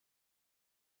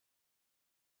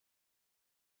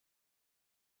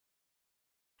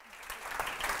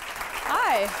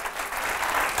Hi.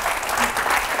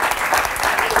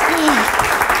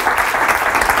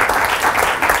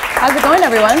 How's it going,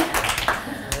 everyone?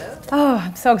 Oh,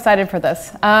 I'm so excited for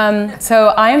this.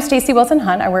 So I am Stacey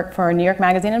Wilson-Hunt. I work for New York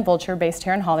Magazine and Vulture based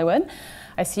here in Hollywood.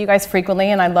 I see you guys frequently,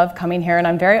 and I love coming here, and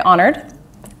I'm very honored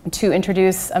to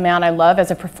introduce a man I love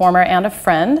as a performer and a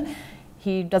friend.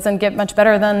 He doesn't get much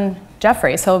better than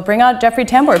Jeffrey, so bring out Jeffrey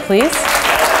Tambor, please.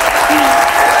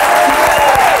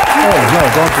 Oh, no,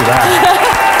 don't do that.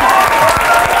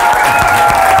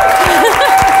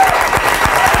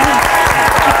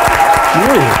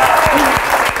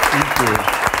 Thank you.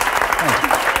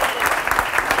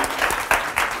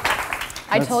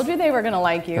 I told you they were going to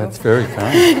like you. That's very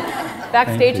kind.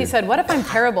 Backstage, he said, "What if I'm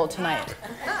terrible tonight?"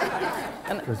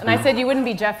 And I said, "You wouldn't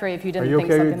be Jeffrey if you didn't think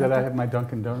something." Are you okay that I have my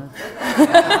Dunkin' Donuts?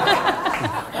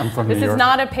 I'm from New York. This is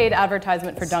not a paid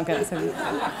advertisement for Dunkin'.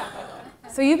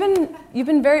 So you've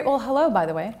been very well. Hello, by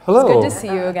the way. Hello. It's good to see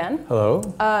you again. Hello.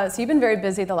 So you've been very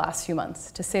busy the last few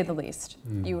months, to say the least.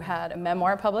 You had a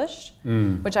memoir published,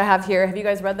 which I have here. Have you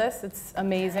guys read this? It's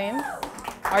amazing.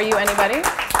 Are you anybody?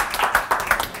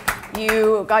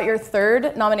 You got your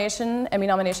third nomination, Emmy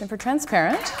nomination for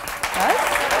Transparent. Yes,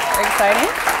 very exciting.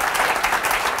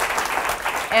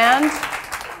 And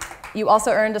you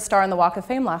also earned a star on the Walk of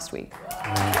Fame last week.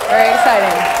 Very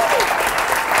exciting.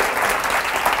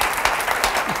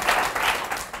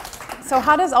 So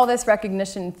how does all this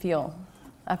recognition feel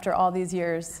after all these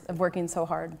years of working so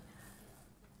hard?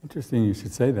 Interesting you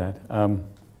should say that.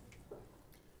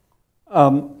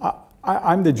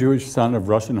 I'm the Jewish son of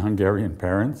Russian-Hungarian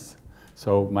parents.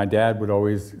 So my dad would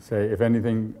always say, if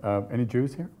anything, any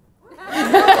Jews here?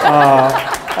 There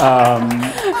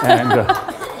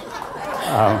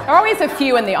are always a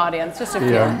few in the audience, just a few.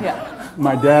 Yeah.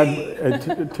 My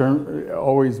dad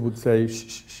always would say,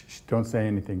 shh, shh, shh, don't say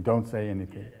anything, don't say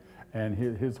anything. And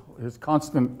his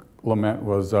constant lament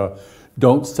was,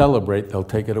 don't celebrate, they'll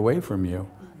take it away from you.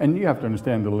 And you have to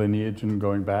understand the lineage and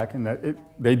going back, and that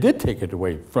they did take it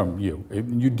away from you.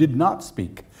 You did not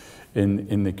speak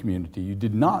in the community. You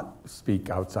did not speak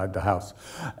outside the house.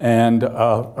 And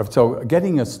so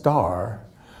getting a star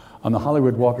on the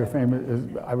Hollywood Walk of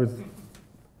Fame, I was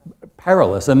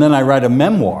perilous. And then I write a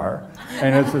memoir,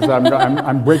 and it says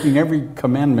I'm breaking every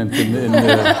commandment in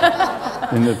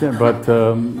the thing, but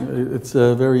it's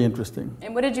very interesting.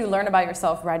 And what did you learn about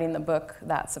yourself writing the book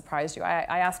that surprised you?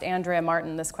 I asked Andrea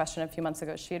Martin this question a few months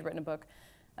ago. She had written a book,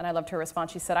 and I loved her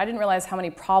response. She said, "I didn't realize how many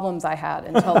problems I had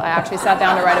until I actually sat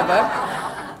down to write a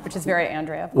book," which is very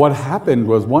Andrea. What happened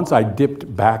was once I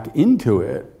dipped back into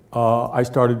it, I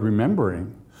started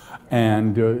remembering.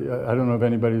 And I don't know if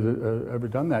anybody's ever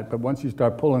done that, but once you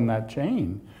start pulling that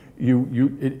chain,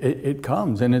 it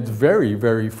comes, and it's very,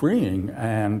 very freeing,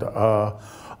 and a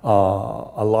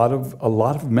lot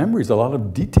of memories, a lot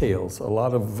of details, a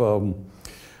lot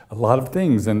of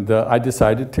things. And I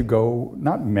decided to go,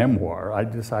 not memoir, I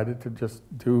decided to just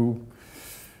do,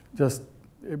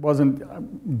 it wasn't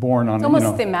born on, it's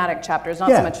almost thematic chapters,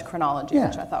 not so much chronology,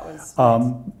 which I thought was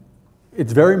nice.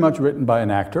 It's very much written by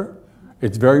an actor.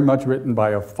 It's very much written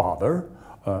by a father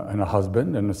and a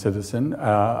husband and a citizen,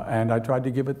 and I tried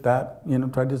to give it that,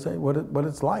 tried to say what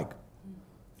it's like.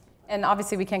 And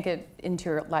obviously we can't get into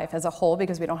your life as a whole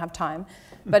because we don't have time,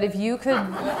 but if you could...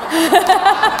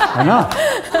 I know.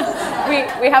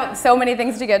 we have so many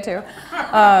things to get to.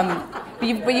 But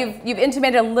you've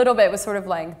intimated a little bit with sort of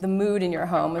like the mood in your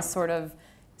home was sort of,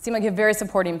 seemed like you have very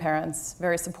supporting parents,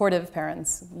 very supportive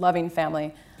parents, loving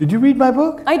family. Did you read my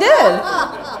book? I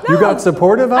did. You got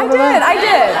supportive out of that? I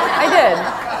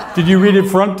did. Did you read it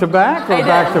front to back or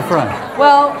back to front?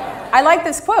 Well, I like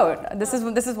this quote. This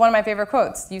is one of my favorite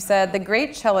quotes. You said, "The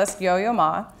great cellist Yo-Yo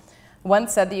Ma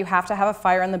once said that you have to have a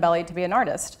fire in the belly to be an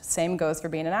artist. Same goes for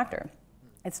being an actor.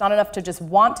 It's not enough to just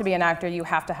want to be an actor, you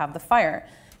have to have the fire."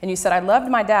 And you said, "I loved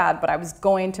my dad, but I was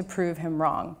going to prove him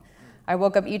wrong. I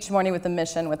woke up each morning with a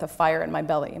mission, with a fire in my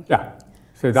belly." Yeah,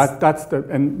 so that's the,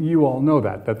 and you all know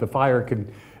that the fire can,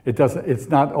 it's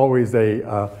not always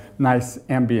a nice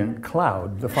ambient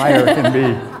cloud. The fire can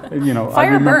be,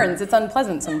 Fire burns, it's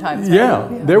unpleasant sometimes. Right? Yeah,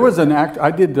 there was an act, I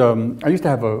used to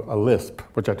have a lisp,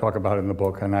 which I talk about in the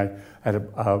book, and I had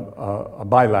a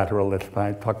bilateral lisp, and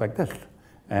I talked like this.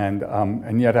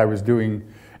 And yet I was doing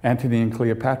Antony and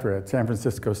Cleopatra at San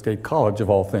Francisco State College, of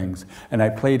all things. And I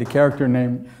played a character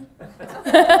named...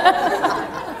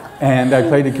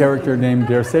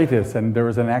 Dersatis, and there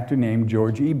was an actor named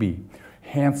George Eby.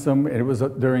 Handsome, it was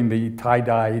during the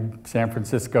tie-dyed San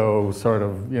Francisco sort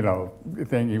of,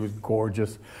 thing. He was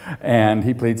gorgeous, and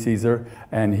he played Caesar,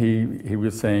 and he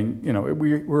was saying,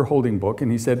 we were holding book,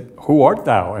 and he said, "Who art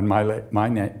thou?" And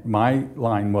my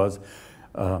line was,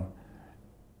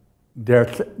 Der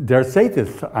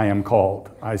Sathith I am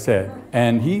called, I said.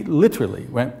 And he literally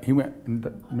went, and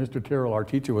Mr. Tyrrell, our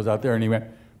teacher, was out there, and he went,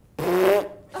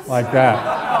 like that.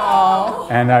 Aww.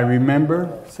 And I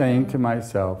remember saying to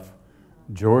myself,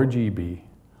 George Eby,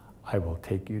 I will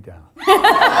take you down.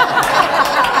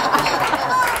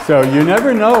 So you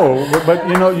never know, but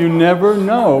you know, you never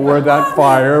know where that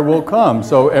fire will come.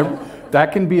 So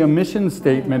that can be a mission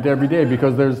statement every day,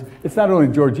 because it's not only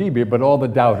George Eby, but all the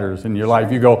doubters in your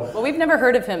life. You go, well, we've never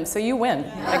heard of him, so you win.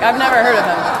 Like, I've never heard of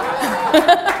him.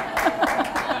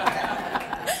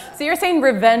 So you're saying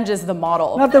revenge is the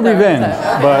model? Not the revenge,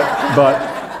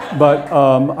 but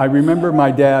I remember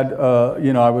my dad,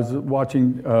 you know, I was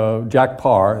watching Jack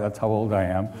Parr, that's how old I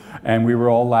am, and we were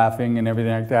all laughing and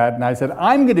everything like that, and I said,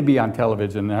 I'm going to be on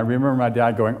television. And I remember my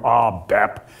dad going, oh,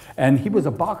 Bep. And he was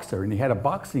a boxer, and he had a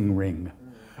boxing ring,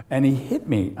 and he hit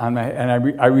me on my, and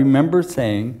I remember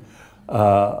saying,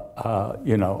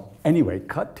 you know, anyway,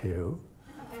 cut to,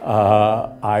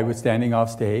 I was standing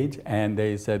off stage, and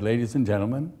they said, ladies and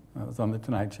gentlemen, I was on The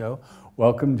Tonight Show,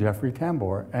 welcome Jeffrey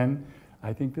Tambor. And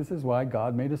I think this is why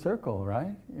God made a circle,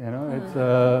 right? You know,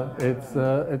 it's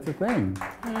a thing.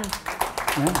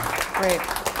 Yeah. Great.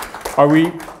 Are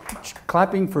we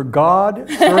clapping for God,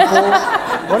 circle?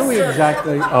 What are we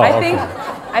exactly? Oh,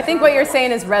 I think what you're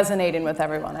saying is resonating with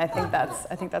everyone. I think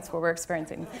that's what we're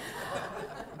experiencing.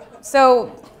 So,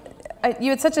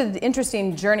 you had such an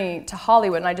interesting journey to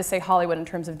Hollywood, and I just say Hollywood in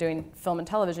terms of doing film and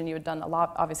television. You had done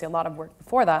obviously a lot of work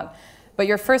before that. But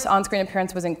your first on-screen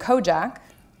appearance was in Kojak,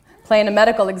 playing a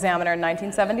medical examiner in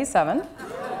 1977.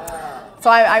 So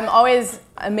I'm always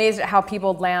amazed at how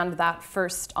people land that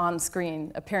first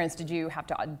on-screen appearance. Did you have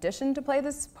to audition to play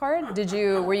this part?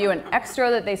 Were you an extra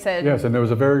that they said? Yes, and there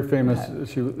was a very famous,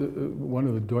 one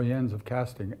of the doyens of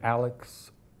casting,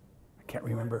 Alex, I can't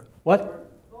remember. What?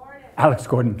 Alex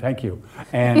Gordon, thank you.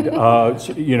 And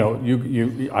you know,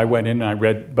 I went in and I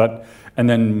read, and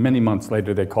then many months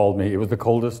later they called me. It was the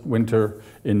coldest winter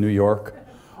in New York,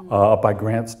 up by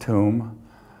Grant's Tomb.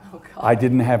 Oh, I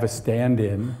didn't have a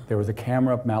stand-in. There was a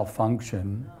camera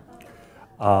malfunction,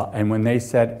 and when they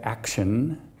said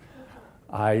action,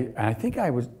 I think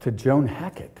I was to Joan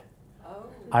Hackett.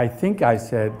 I think I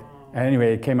said.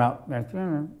 Anyway, it came out,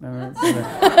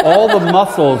 all the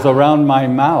muscles around my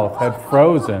mouth had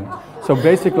frozen. So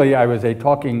basically, I was a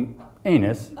talking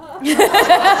anus.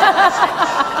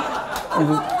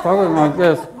 Probably like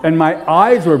this. And my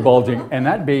eyes were bulging, and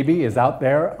that baby is out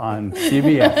there on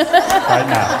CBS right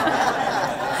now.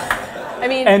 I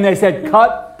mean, and they said,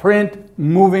 cut, print,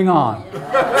 moving on.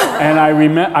 And I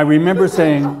remember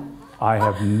saying, I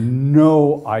have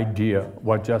no idea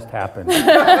what just happened.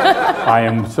 I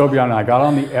am so beyond. I got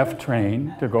on the F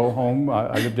train to go home.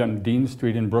 I lived on Dean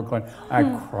Street in Brooklyn. I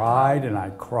cried and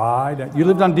I cried. You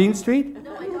lived on Dean Street?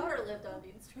 No, my daughter lived on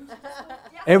Dean Street.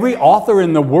 Every author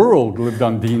in the world lived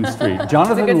on Dean Street.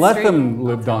 Jonathan Lethem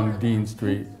lived on Dean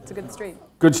Street. It's a good street.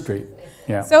 Good street,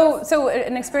 yeah. So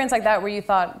an experience like that where you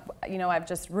thought, you know, I've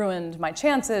just ruined my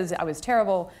chances, I was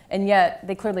terrible, and yet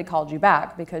they clearly called you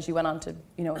back because you went on to,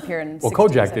 you know, appear in. Well,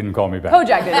 Kojak didn't call me back.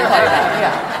 Kojak didn't call you back,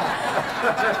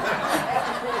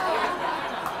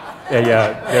 yeah.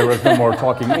 Yeah, there was no more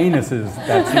talking anuses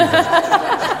that season.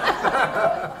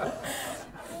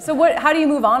 So how do you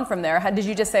move on from there? Did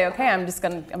you just say, okay, I'm keep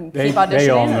auditioning? They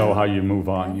all know how you move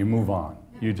on. You move on.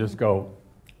 You just go,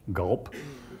 gulp,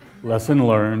 lesson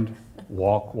learned,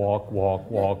 walk, walk,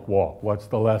 walk, walk, walk. What's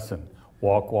the lesson?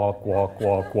 Walk, walk, walk,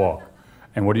 walk, walk.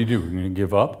 And what do? You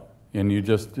give up, and you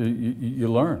just, you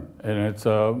learn. And it's,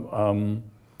 you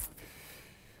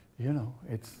know,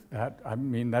 it's that, I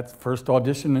mean, that's first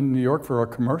audition in New York for a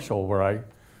commercial where I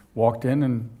walked in,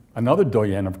 and another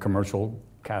doyen of commercial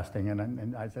casting,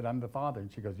 and I said, I'm the father.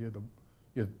 And she goes, you're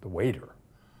the waiter.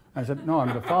 I said, no,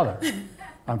 I'm the father.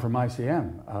 I'm from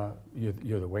ICM.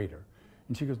 You're the waiter.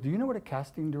 And she goes, do you know what a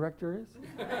casting director is?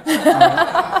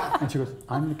 And she goes,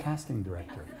 I'm the casting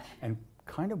director. And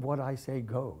kind of what I say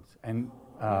goes. And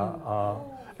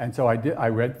so I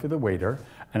read for the waiter,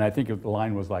 and I think the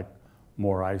line was like,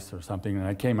 more ice or something, and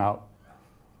I came out,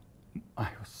 I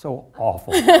was so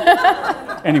awful.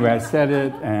 Anyway, I said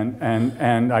it,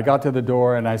 and I got to the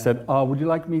door, and I said, would you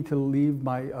like me to leave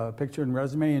my picture and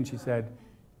resume? And she said,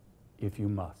 if you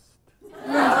must.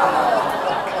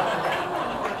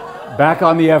 Back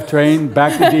on the F train,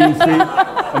 back to Dean Street,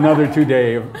 another 2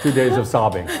 days of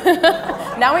sobbing.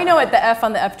 Now we know what the F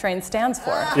on the F train stands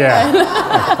for. Yeah.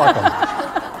 Fuck 'em.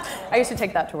 I used to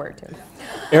take that to work too.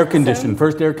 Air conditioned,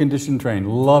 first air conditioned train.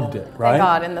 Loved it, right? Thank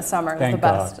God, in the summer. It's the Thank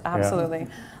best. God, yeah. Absolutely.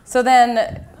 So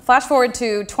then, flash forward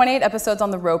to 28 episodes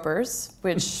on The Ropers,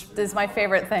 which is my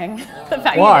favorite thing. The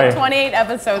fact Why? you did 28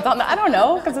 episodes on I don't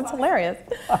know, because it's hilarious.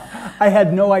 I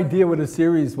had no idea what a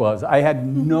series was. I had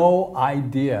no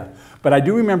idea. But I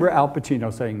do remember Al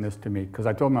Pacino saying this to me, because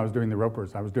I told him I was doing The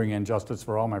Ropers. I was doing Injustice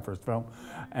for All, my first film.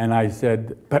 And I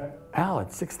said, but Al,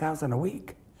 it's $6,000 a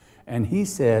week. And he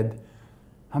said,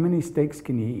 how many steaks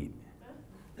can you eat?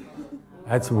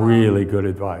 That's really good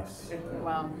advice.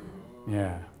 Wow.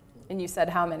 Yeah. And you said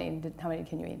how many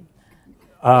can you eat?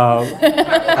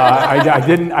 I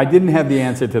didn't have the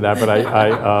answer to that, but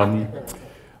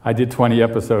I did 20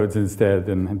 episodes instead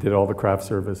and did all the craft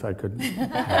service I could.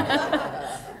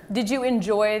 Did you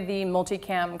enjoy the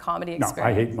multicam comedy experience? No,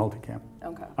 I hate multicam.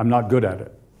 Okay. I'm not good at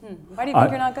it. Why do you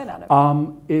think you're not good at it?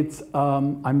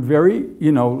 I'm very,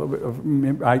 you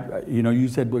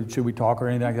said, well, should we talk or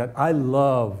anything like that? I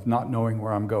love not knowing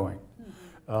where I'm going.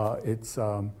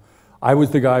 I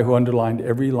was the guy who underlined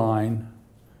every line,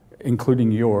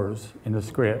 including yours, in the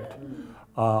script.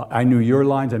 I knew your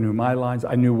lines, I knew my lines,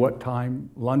 I knew what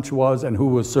time lunch was and who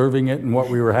was serving it and what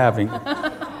we were having.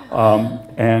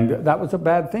 And that was a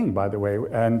bad thing, by the way.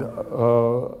 And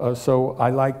so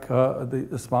I like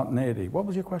the spontaneity. What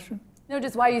was your question? No,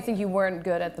 just why you think you weren't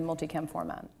good at the multicam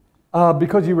format.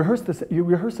 Because you rehearse this, you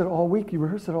rehearse it all week, you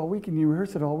rehearse it all week, and you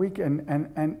rehearse it all week, and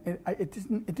it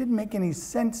didn't make any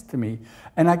sense to me,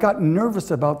 and I got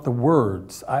nervous about the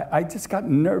words. I just got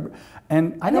nervous,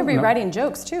 and I don't know. You're rewriting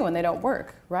jokes too, and they don't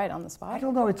work right on the spot. I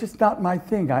don't know. It's just not my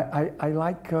thing. I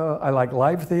like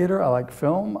live theater. I like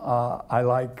film. I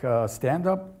like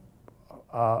stand-up.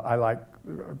 I like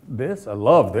this. I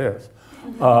love this,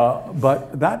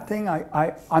 but that thing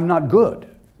I'm not good.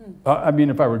 I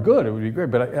mean, if I were good, it would be great,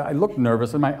 but I look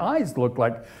nervous, and my eyes look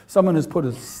like someone has put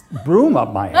a broom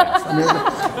up my ass. I mean,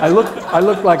 I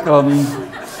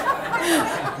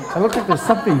look like there's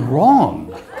something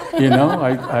wrong, you know?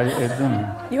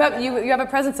 You have a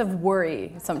presence of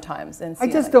worry sometimes. I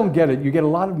just don't get it. You get a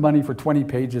lot of money for 20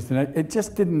 pages, and it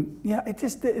just didn't,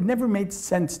 it never made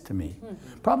sense to me.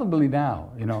 Probably now,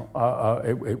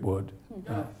 it would.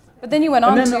 But then you went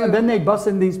on to... Then they bus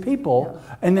in these people,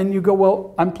 and then you go,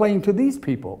 well, I'm playing to these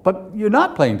people. But you're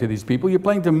not playing to these people, you're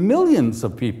playing to millions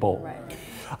of people. Right.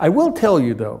 I will tell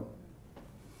you, though,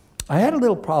 I had a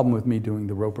little problem with me doing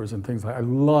the Ropers and things like I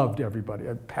loved everybody,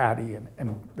 Patty and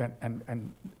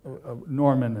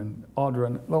Norman and Audra,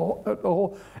 and the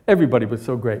whole, everybody was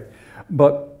so great.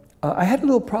 But I had a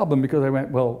little problem because I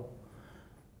went, well,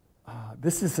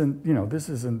 this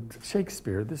isn't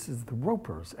Shakespeare, this is the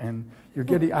Ropers, and you're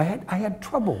getting, I had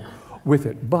trouble with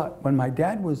it, but when my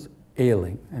dad was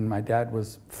ailing and my dad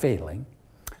was failing,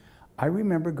 I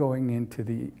remember going into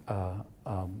the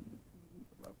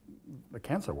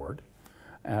cancer ward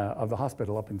of the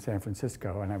hospital up in San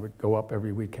Francisco, and I would go up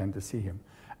every weekend to see him,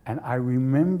 and I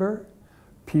remember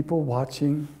people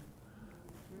watching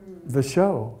the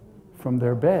show from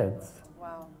their beds.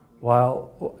 Wow.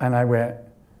 And I went,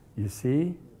 you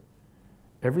see,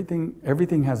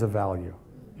 everything has a value.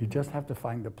 You just have to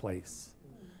find the place,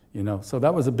 So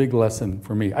that was a big lesson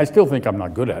for me. I still think I'm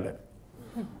not good at it,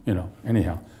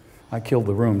 Anyhow, I killed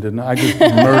the room, didn't I? I just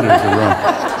murdered the room.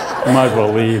 I might as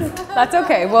well leave. That's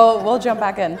okay. We'll jump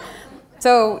back in.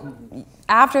 So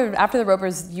after the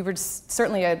Ropers, you were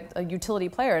certainly a utility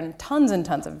player in tons and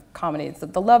tons of comedies.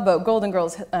 The Love Boat, Golden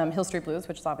Girls, Hill Street Blues,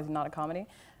 which is obviously not a comedy.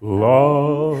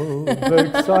 Love,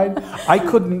 excited. I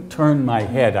couldn't turn my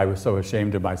head. I was so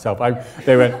ashamed of myself.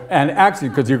 They went, and actually,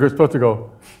 because you're supposed to go,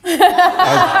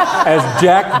 as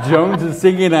Jack Jones is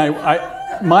singing,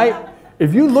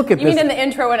 if you look at this. You mean in the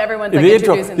intro when everyone's like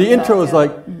introducing the intro is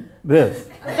like this.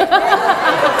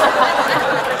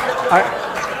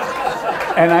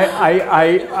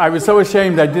 I was so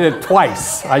ashamed I did it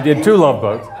twice. I did 2 Love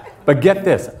Boats. But get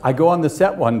this, I go on the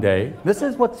set one day. This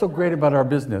is what's so great about our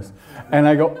business. And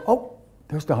I go, oh,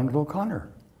 there's Donald O'Connor.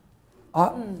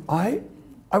 I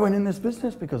went in this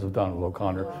business because of Donald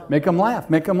O'Connor. Wow. Make him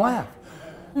laugh, make him laugh.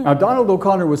 Now, Donald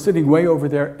O'Connor was sitting way over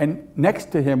there, and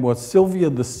next to him was Sylvia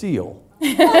the Seal,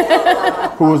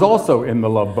 who was also in the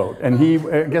Love Boat. And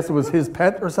I guess it was his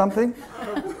pet or something.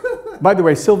 By the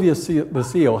way, Sylvia the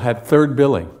Seal had 3rd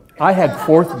billing. I had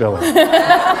 4th billing.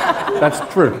 That's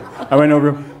true. I went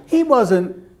over. He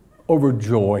wasn't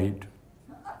overjoyed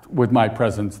with my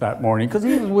presence that morning because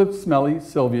he was with smelly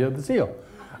Sylvia the Seal.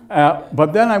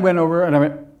 But then I went over and I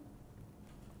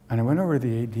went over to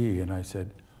the AD and I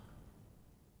said,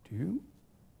 do you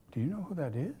know who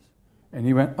that is? And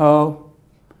he went, oh,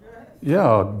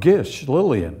 yeah, Gish,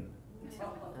 Lillian.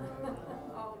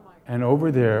 And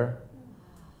over there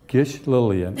Gish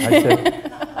Lillian. I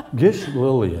said, Gish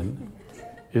Lillian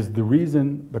is the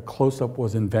reason the close-up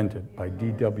was invented by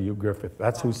D.W. Griffith.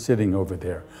 That's who's sitting over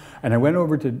there. And I went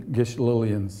over to Gish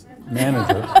Lillian's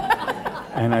manager,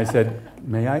 and I said,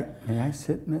 may I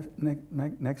sit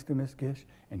next to Miss Gish?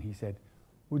 And he said,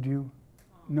 would you?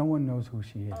 No one knows who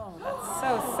she is. Oh, that's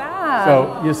so sad.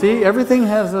 So you see, everything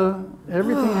has a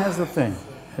thing.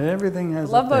 Everything has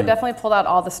Love a Boat thing. definitely pulled out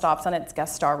all the stops on its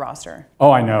guest star roster.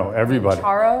 Oh, I know, everybody.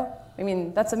 Charo, I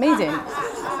mean, that's amazing.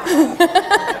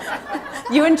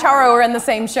 You and Charo were in the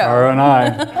same show. Charo and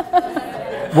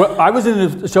I. Well, I was in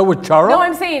a show with Charo? No,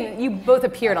 I'm saying you both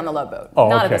appeared on the Love Boat, oh,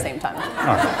 not okay. at the same time. All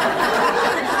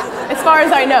right. As far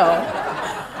as I know.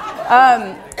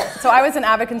 So I was an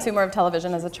avid consumer of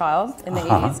television as a child in the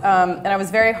 80s, and I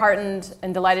was very heartened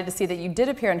and delighted to see that you did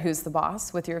appear in Who's the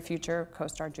Boss with your future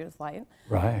co-star Judith Light.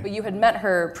 Right. But you had met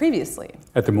her previously.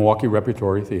 At the Milwaukee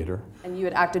Repertory Theater. And you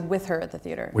had acted with her at the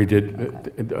theater. We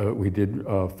did,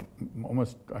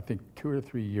 almost, I think, 2 or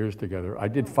 3 years together. I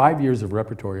did 5 years of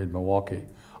repertory in Milwaukee.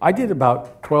 I did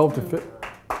about 12 to 15,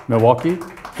 Milwaukee,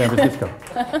 San Francisco.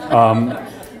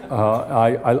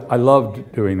 I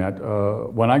loved doing that.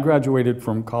 When I graduated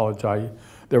from college,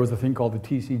 there was a thing called the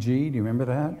TCG. Do you remember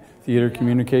that? Theater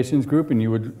Communications Group.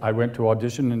 And I went to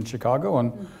audition in Chicago,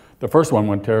 and the first one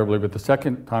went terribly, but the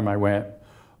second time I went,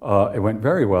 it went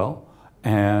very well.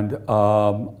 And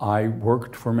I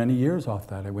worked for many years off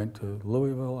that. I went to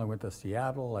Louisville, I went to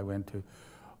Seattle, I went to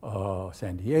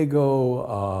San Diego.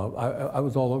 I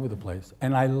was all over the place,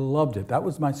 and I loved it. That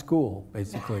was my school,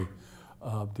 basically.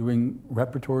 Doing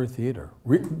repertory theater,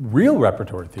 real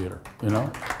repertory theater, you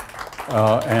know?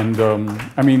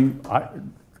 I mean,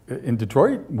 in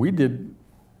Detroit, we did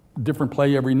a different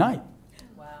play every night.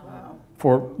 Wow.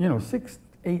 For, 6,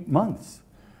 8 months.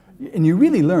 And you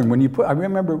really learn when you I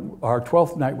remember our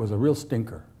 12th night was a real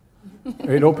stinker.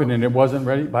 It opened and it wasn't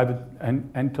ready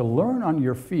and to learn on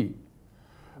your feet,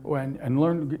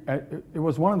 it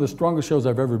was one of the strongest shows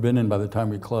I've ever been in by the time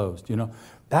we closed,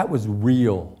 That was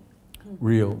real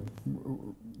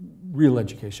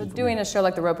education. So doing a show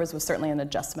like The Ropers was certainly an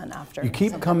adjustment after. You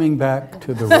keep coming back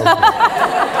to The Ropers.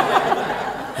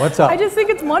 What's up? I just think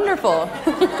it's wonderful.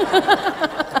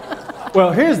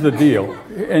 Well, here's the deal,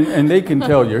 and they can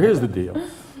tell you, here's the deal.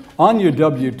 On your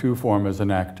W-2 form as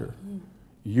an actor,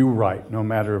 you write, no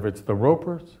matter if it's The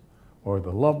Ropers, or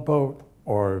The Love Boat,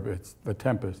 or if it's The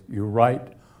Tempest, you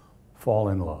write, fall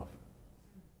in love.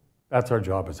 That's our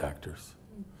job as actors.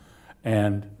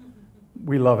 And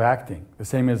we love acting. The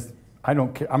same as, I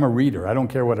don't care, I'm a reader, I don't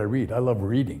care what I read, I love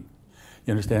reading.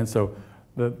 You understand? So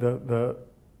the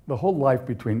whole life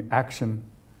between action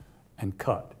and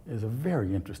cut is a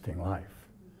very interesting life.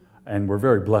 And we're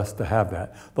very blessed to have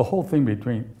that. The whole thing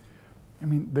between,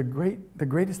 the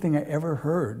greatest thing I ever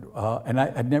heard,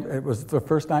 it was the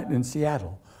first night in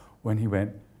Seattle when he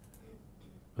went,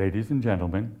 ladies and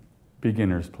gentlemen,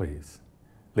 beginners please.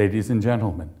 Ladies and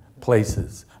gentlemen,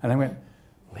 places. And I went,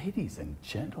 ladies and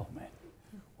gentlemen,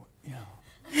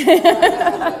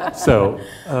 So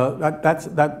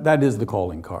that is the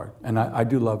calling card, and I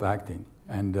do love acting,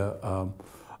 and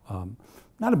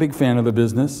not a big fan of the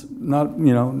business, but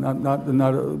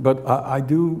I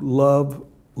do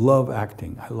love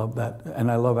acting. I love that,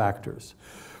 and I love actors.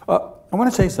 I want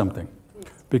to say something,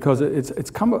 because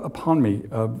it's come upon me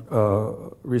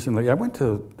recently. I went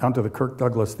down to the Kirk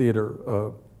Douglas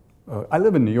Theater. I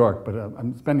live in New York, but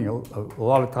I'm spending a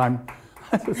lot of time.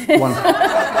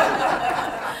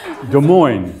 Des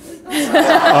Moines.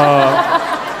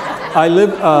 I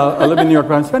live in New York,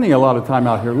 but I'm spending a lot of time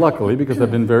out here, luckily, because I've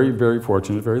been very, very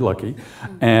fortunate, very lucky.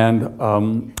 And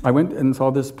I went and saw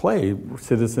this play,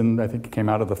 Citizen, I think it came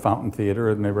out of the Fountain Theater,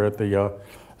 and they were at the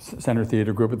Center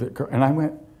Theater Group. And I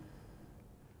went,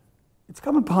 it's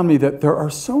come upon me that there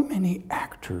are so many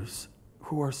actors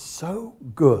who are so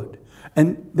good.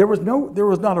 And there was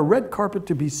not a red carpet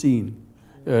to be seen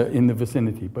in the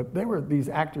vicinity, but there were these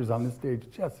actors on the stage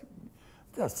just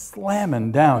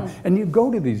slamming down. And you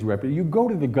go to these you go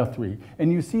to the Guthrie,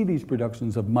 and you see these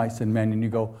productions of Mice and Men, and you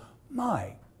go,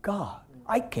 my God,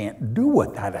 I can't do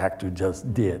what that actor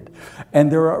just did.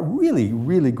 And there are really,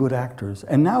 really good actors.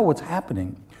 And now what's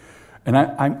happening, and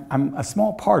I'm a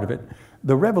small part of it,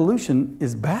 the revolution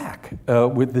is back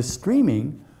with this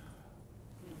streaming.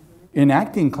 In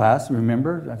acting class,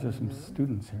 remember, that's just some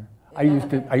students here. I used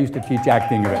to teach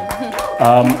acting of it.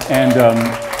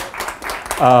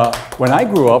 When I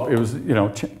grew up, it was,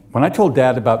 when I told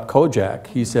Dad about Kojak,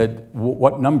 he said,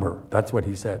 what number? That's what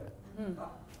he said.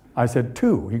 I said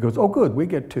 2. He goes, oh good, we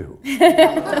get 2. He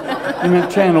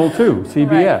meant channel 2,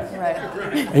 CBS.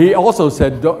 Right. He also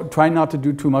said, try not to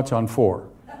do too much on 4.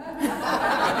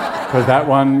 Because that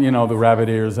one, you know, the rabbit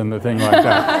ears and the thing like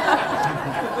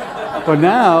that. But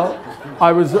now,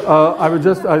 I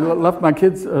left my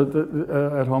kids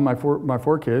at home, my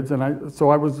four kids, and so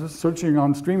I was just searching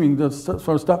on streaming this sort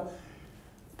of stuff.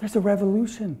 There's a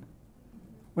revolution.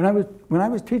 When I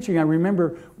was teaching, I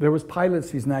remember there was pilot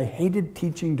season. I hated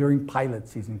teaching during pilot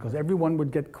season because everyone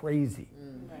would get crazy.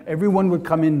 Everyone would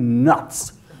come in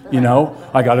nuts. You know,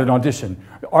 I got an audition.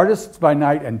 Artists by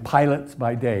night and pilots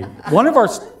by day. One of our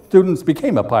students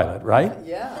became a pilot, right?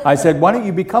 Yeah. I said, why don't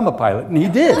you become a pilot? And he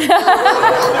did. And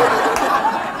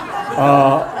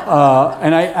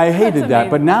I hated that.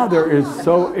 But now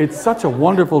it's such a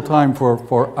wonderful time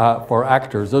for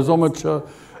actors. There's so much,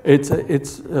 it's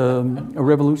a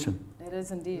revolution. It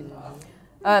is indeed.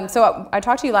 So I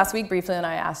talked to you last week briefly, and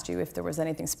I asked you if there was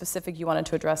anything specific you wanted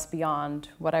to address beyond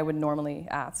what I would normally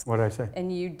ask. What did I say?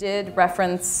 And you did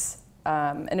reference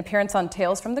an appearance on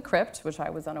Tales from the Crypt, which I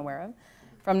was unaware of,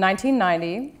 from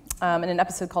 1990, in an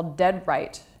episode called Dead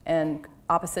Right, and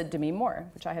opposite Demi Moore,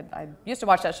 which I used to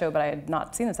watch that show, but I had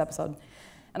not seen this episode.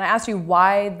 And I asked you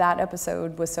why that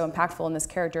episode was so impactful in this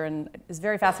character, and it's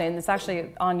very fascinating. It's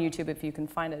actually on YouTube if you can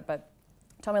find it, but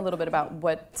tell me a little bit about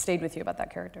what stayed with you about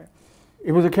that character.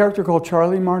 It was a character called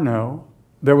Charlie Marneau.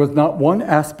 There was not one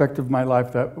aspect of my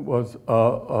life that was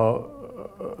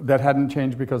that hadn't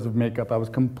changed because of makeup. I was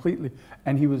completely,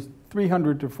 and he was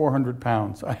 300 to 400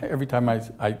 pounds. Every time I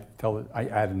tell it, I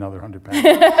add another 100 pounds.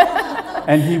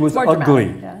 And he was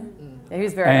ugly. Yeah, he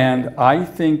was very And ugly. I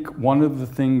think one of the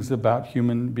things about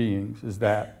human beings is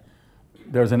that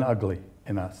there's an ugly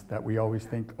in us, that we always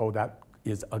think, oh, that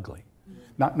is ugly.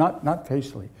 Not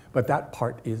facially, but that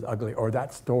part is ugly, or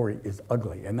that story is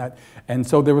ugly. And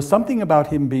so there was something about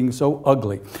him being so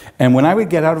ugly. And when I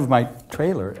would get out of my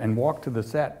trailer and walk to the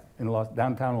set in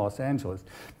downtown Los Angeles,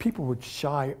 people would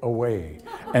shy away,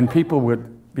 and people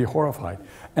would be horrified.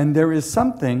 And there is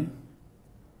something,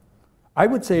 I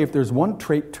would say if there's one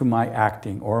trait to my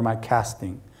acting or my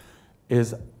casting,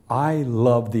 is I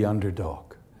love the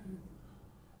underdog.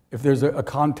 If there's a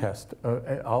contest,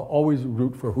 I'll always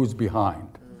root for who's behind.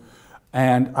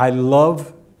 And I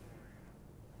love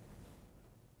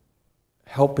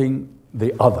helping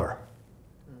the other,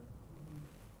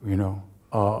 you know,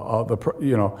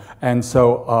 and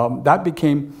so that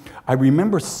became, I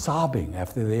remember sobbing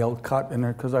after they all cut,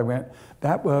 because I went,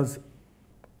 that was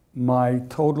my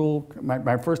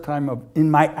first time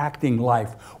in my acting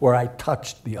life where I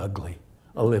touched the ugly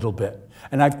a little bit.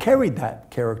 And I've carried that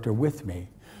character with me,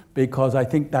 because I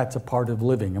think that's a part of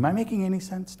living. Am I making any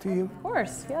sense to you? Of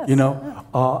course, yes. You know,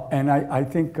 and I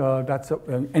think that's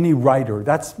any writer,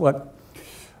 that's what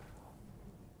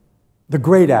the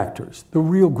great actors, the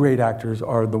real great actors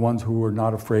are the ones who are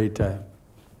not afraid to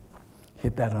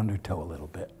hit that undertow a little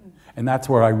bit. And that's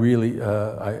where I really,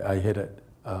 I hit it.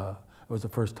 It was the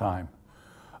first time.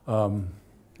 I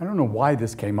don't know why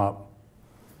this came up,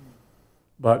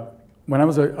 but when I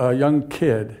was a young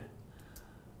kid,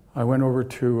 I went over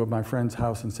to my friend's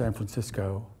house in San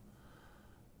Francisco,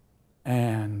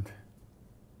 and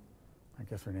I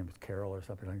guess her name was Carol or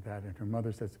something like that, and her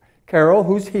mother says, Carol,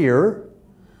 who's here?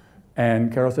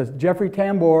 And Carol says, Jeffrey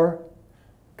Tambor.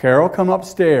 Carol, come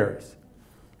upstairs.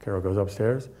 Carol goes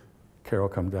upstairs. Carol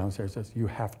comes downstairs and says, you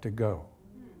have to go.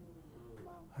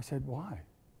 I said, why?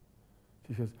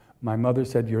 She says, my mother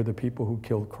said you're the people who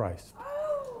killed Christ.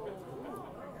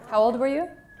 How old were you?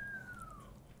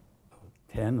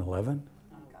 10, 11.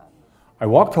 I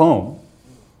walked home.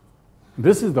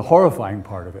 This is the horrifying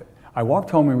part of it. I walked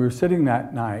home and we were sitting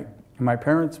that night, and my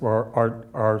parents were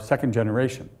our second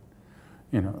generation.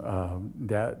 You know,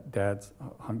 dad's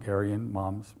Hungarian,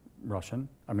 mom's Russian.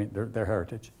 I mean, their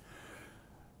heritage.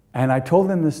 And I told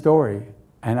them the story,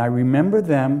 and I remember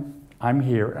them, I'm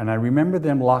here, and I remember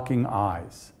them locking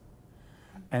eyes.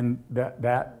 And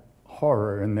that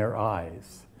horror in their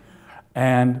eyes.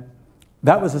 And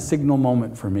that was a signal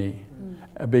moment for me,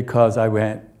 because I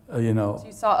went, you know. So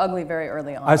you saw ugly very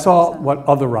early on. I saw what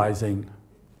otherizing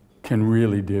can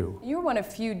really do. You were one of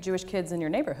few Jewish kids in your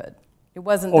neighborhood. It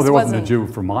wasn't. Oh, there wasn't a Jew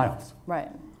for miles. Right.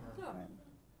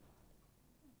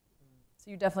 So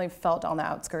you definitely felt on the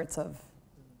outskirts of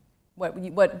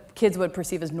what kids would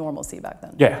perceive as normalcy back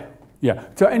then. Yeah, yeah.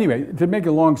 So anyway, to make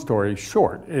a long story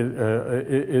short,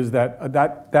 is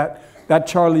that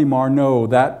Charlie Marneau,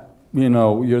 that, you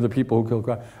know, you're the people who killed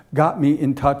God, got me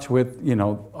in touch with, you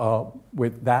know,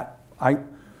 with that. I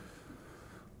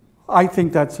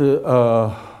think that's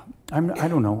I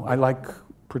don't know, I like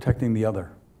protecting the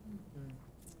other.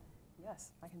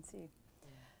 Yes, I can see.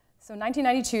 So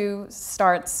 1992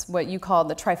 starts what you call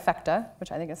the trifecta,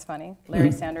 which I think is funny.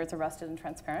 Larry Sanders, Arrested, and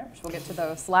Transparent, which we'll get to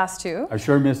those last two. I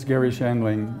sure miss Gary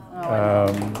Shandling.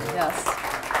 Yes.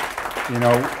 You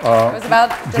know, it was about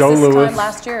just Joe this Lewis, time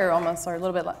last year, almost, or a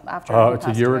little bit after. it's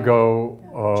a year ago.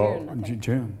 June, I think.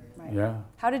 June. Right. Yeah.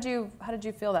 How did you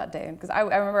feel that day? Because I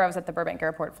remember I was at the Burbank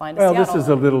airport flying to Seattle. Well, this is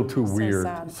a little too So weird,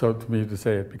 sad. so to me to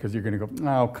say it, because you're going to go,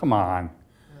 no, come on.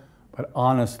 But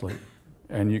honestly,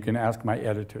 and you can ask my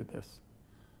editor this,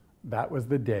 that was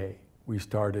the day we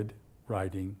started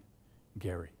writing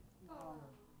Gary.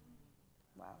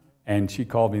 Wow. And she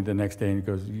called me the next day and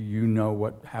goes, you know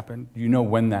what happened? You know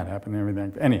when that happened and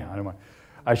everything. Anyhow, I don't want.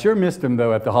 I sure missed him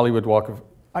though at the Hollywood Walk of.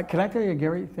 Can I tell you a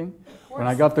Gary thing? When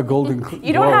I got the Golden Globe.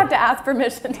 You don't have to ask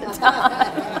permission to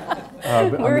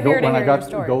tell. We're here to when hear I got your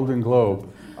story. the Golden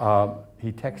Globe,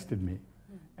 he texted me,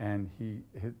 and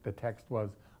the text was,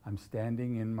 "I'm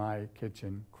standing in my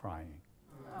kitchen crying."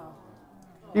 Oh.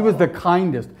 He was the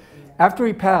kindest. After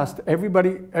he passed,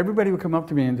 everybody would come up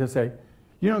to me and just say,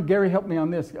 you know, Gary helped me on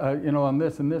this, on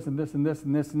this and this and this and this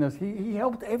and this and this. He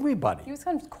helped everybody. He was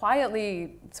kind of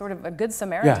quietly sort of a good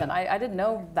Samaritan. Yeah. I didn't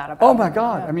know that about Oh him. my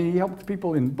God! Yeah. I mean, he helped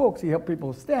people in books. He helped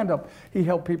people stand up. He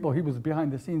helped people. He was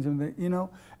behind the scenes, and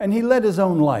and he led his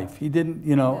own life. He didn't,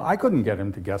 I couldn't get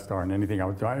him to guest star in anything I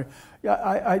was doing.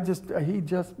 Yeah,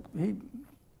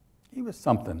 he was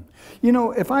something.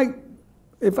 If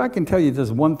I can tell you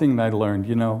just one thing that I learned,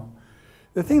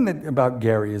 the thing about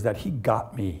Gary is that he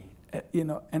got me.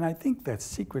 And I think that's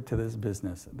secret to this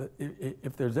business. That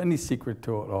if there's any secret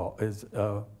to it all, is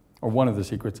or one of the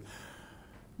secrets,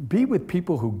 be with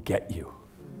people who get you.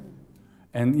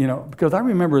 And because I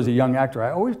remember as a young actor,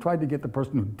 I always tried to get the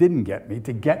person who didn't get me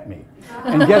to get me.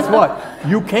 And guess what?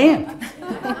 You can't.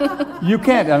 You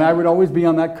can't. And I would always be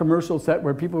on that commercial set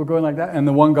where people were going like that, and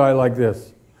the one guy like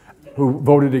this, who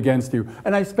voted against you.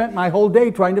 And I spent my whole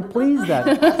day trying to please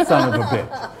that son of a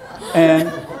bitch.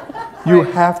 And you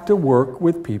have to work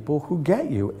with people who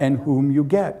get you and whom you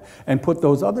get, and put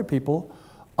those other people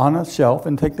on a shelf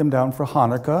and take them down for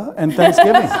Hanukkah and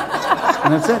Thanksgiving.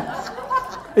 And that's it.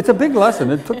 It's a big lesson.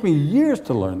 It took me years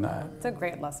to learn that. It's a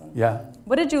great lesson. Yeah.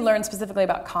 What did you learn specifically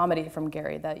about comedy from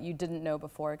Gary that you didn't know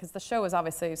before? Because the show was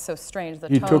obviously so strange.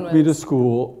 He took me to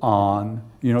school on,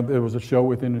 there was a show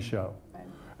within a show.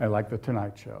 Right. Like the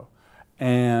Tonight Show.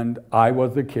 And I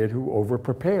was the kid who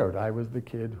over-prepared. I was the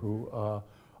kid who,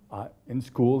 in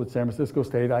school at San Francisco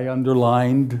State, I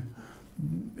underlined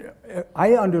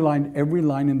every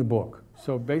line in the book.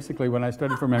 So basically, when I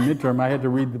studied for my midterm, I had to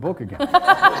read the book again.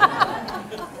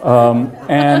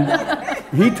 And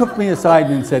he took me aside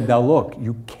and said, now look,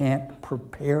 you can't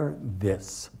prepare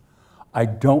this. I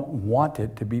don't want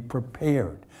it to be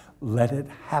prepared. Let it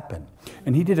happen.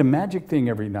 And he did a magic thing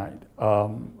every night.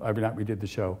 Every night we did the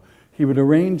show. He would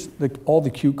arrange all the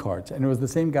cue cards, and it was the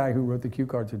same guy who wrote the cue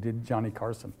cards who did Johnny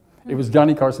Carson. It was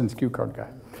Johnny Carson's cue card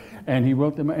guy. And he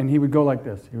wrote them, and he would go like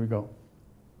this. He would go.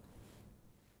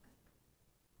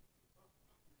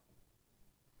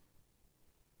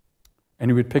 And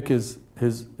he would pick his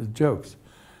jokes.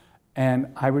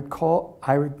 And I would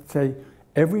say,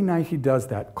 every night he does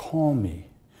that, call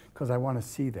me, because I want to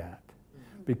see that.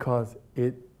 Because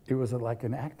it was like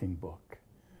an acting book.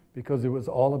 Because it was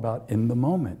all about in the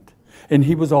moment. And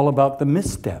he was all about the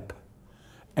misstep.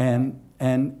 And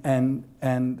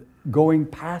going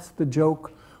past the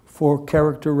joke for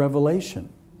character revelation.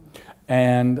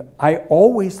 And I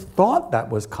always thought that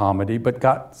was comedy, but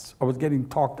I was getting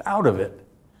talked out of it.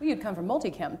 Well, you'd come from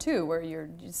multicam too, where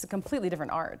it's a completely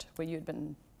different art, what you'd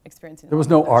been experiencing. There was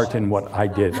no art in what I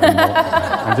did.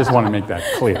 I just want to make that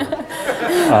clear.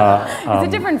 It's a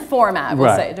different format,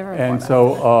 we'll say. Different and format.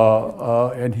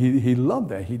 So, and he loved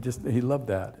that. He loved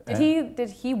that. Did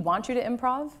he want you to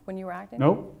improv when you were acting?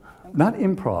 Nope. Not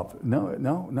improv. No.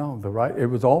 It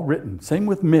was all written. Same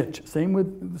with Mitch. Same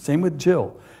with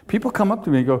Jill. People come up to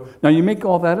me and go, "Now you make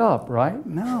all that up, right?"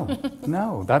 No.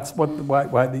 That's why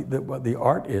the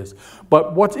art is.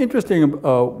 But what's interesting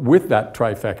with that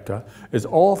trifecta is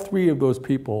all three of those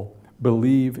people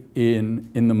believe in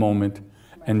the moment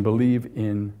and believe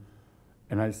in,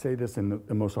 and I say this in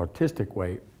the most artistic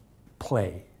way,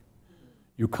 play.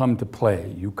 You come to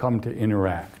play. You come to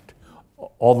interact.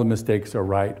 All the mistakes are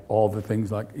right, all the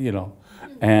things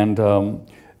and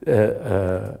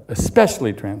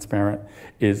especially Transparent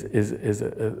is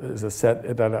a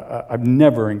set that I've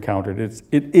never encountered.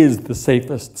 It is the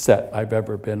safest set I've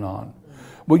ever been on.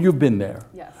 Well, you've been there.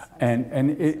 Yes.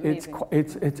 And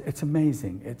it's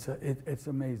amazing. It's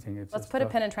amazing. Let's put a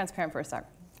pin in Transparent for a sec.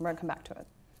 We're going to come back to it.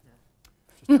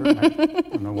 I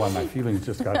don't know why my feelings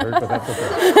just got hurt, but that's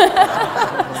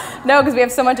okay. No, because we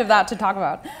have so much of that to talk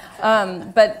about.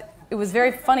 But it was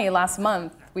very funny. Last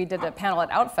month, we did a panel at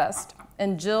Outfest,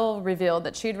 and Jill revealed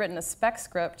that she'd written a spec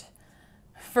script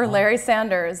for Larry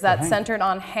Sanders that centered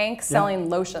on Hank selling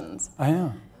lotions. I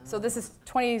know. So this is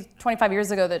 25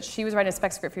 years ago that she was writing a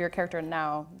spec script for your character, and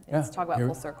now let's talk about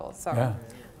full circle. So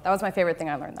that was my favorite thing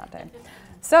I learned that day.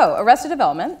 So Arrested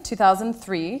Development,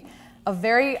 2003, a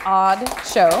very odd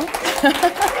show.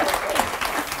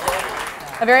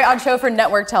 A very odd show for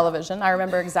network television. I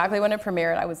remember exactly when it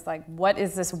premiered. I was like, what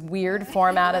is this weird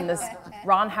format and this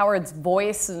Ron Howard's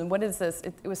voice, and what is this?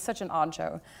 It was such an odd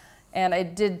show. And I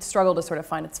did struggle to sort of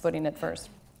find its footing at first.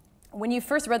 When you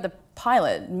first read the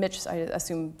pilot, Mitch, I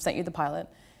assume, sent you the pilot.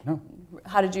 No.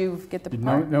 How did you get the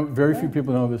pilot? No, very few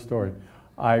people know this story.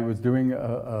 I was doing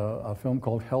a film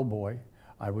called Hellboy.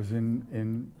 I was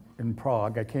in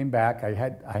Prague. I came back. I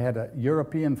had a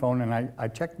European phone, and I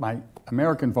checked my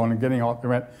American phone and getting off the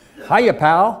went, hiya,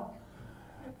 pal.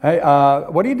 Hey,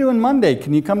 what are you doing Monday?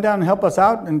 Can you come down and help us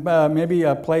out and maybe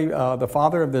play the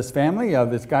father of this family?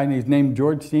 This guy named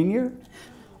George Sr.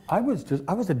 I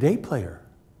was a day player.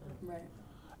 Right.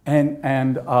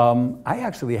 And I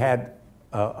actually had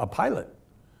a pilot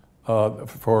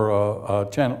for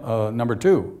channel number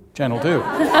 2, Channel 2.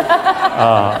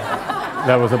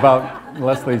 That was about,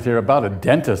 Leslie's here, about a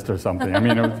dentist or something. I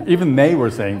mean, even they were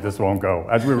saying this won't go.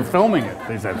 As we were filming it,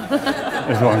 they said,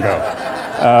 this won't go.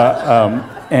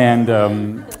 And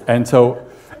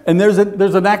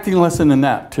there's an acting lesson in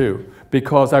that too,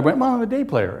 because I went, well, I'm a day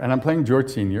player, and I'm playing George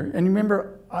Sr. And you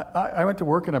remember, I went to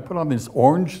work and I put on this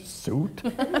orange suit,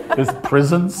 this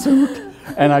prison suit,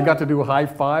 and I got to do high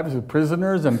fives with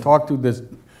prisoners and talk to this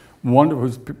one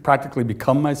who's practically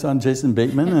become my son, Jason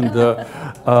Bateman, and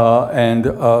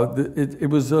it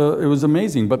was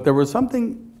amazing. But there was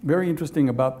something very interesting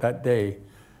about that day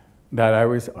that I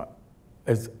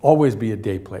always be a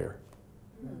day player.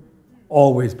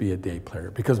 Always be a day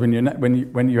player, because when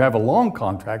you have a long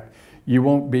contract, you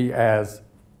won't be as,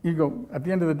 you go, at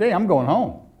the end of the day, I'm going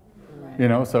home. You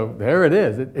know, so there it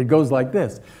is. It goes like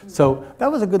this. So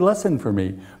that was a good lesson for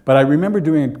me. But I remember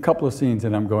doing a couple of scenes,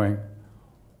 and I'm going,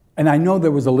 and I know there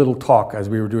was a little talk as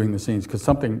we were doing the scenes, because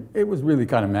it was really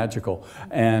kind of magical.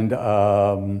 And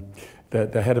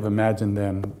the head of Imagine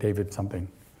then, David something,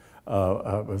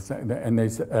 and they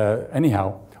said,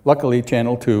 anyhow, luckily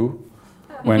Channel 2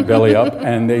 went belly up,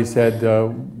 and they said,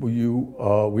 we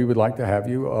would like to have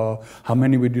you. How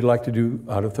many would you like to do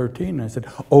out of 13? And I said,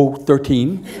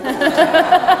 13.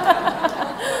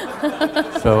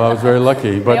 So I was very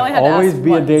lucky, but always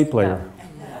be a day player.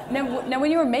 Now, when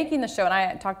you were making the show, and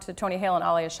I talked to Tony Hale and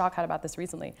Ali Ashok about this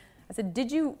recently, I said, did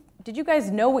you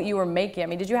guys know what you were making? I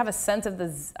mean, did you have a sense of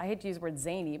I hate to use the word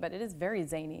zany, but it is very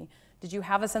zany. Did you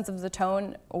have a sense of the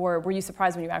tone, or were you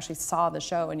surprised when you actually saw the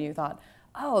show and you thought,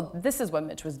 oh, this is what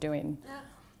Mitch was doing?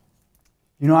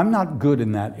 You know, I'm not good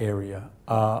in that area.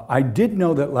 I did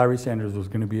know that Larry Sanders was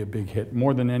going to be a big hit,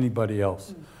 more than anybody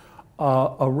else.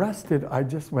 Arrested, I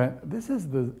just went,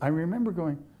 I remember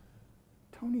going,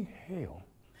 Tony Hale.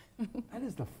 That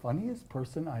is the funniest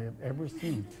person I have ever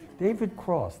seen. David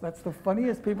Cross, that's the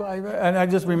funniest people I've ever, and I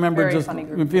just remember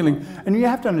feeling, and you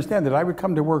have to understand that I would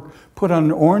come to work, put on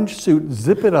an orange suit,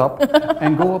 zip it up,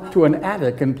 and go up to an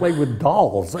attic and play with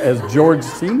dolls as George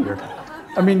Sr.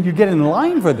 I mean, you get in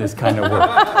line for this kind of work.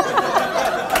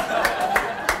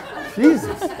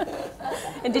 Jesus.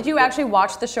 And did you actually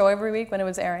watch the show every week when it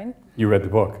was airing? You read the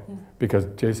book, because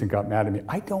Jason got mad at me.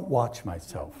 I don't watch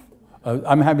myself.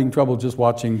 I'm having trouble just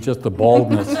watching just the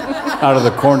baldness out of the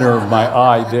corner of my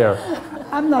eye there.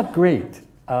 I'm not great.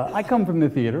 I come from the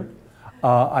theater.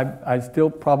 I still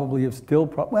probably have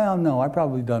well, no, I've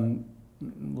probably done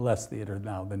less theater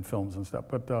now than films and stuff.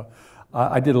 But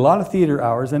I did a lot of theater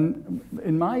hours, and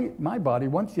in my body,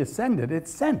 once you send it,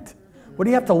 it's sent. What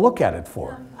do you have to look at it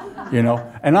for? You know?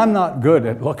 And I'm not good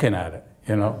at looking at it,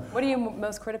 you know? What are you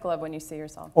most critical of when you see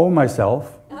yourself? Oh,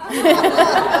 myself.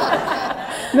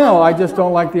 No, I just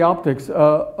don't like the optics.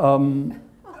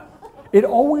 It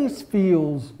always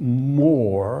feels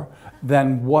more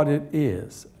than what it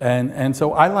is. And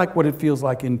so I like what it feels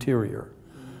like interior.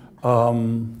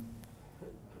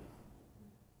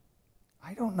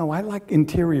 I don't know, I like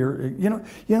interior. You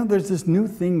know, there's this new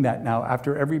thing that now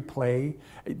after every play,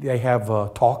 they have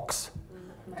talks.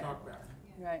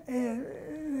 Right.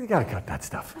 You gotta cut that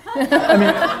stuff. I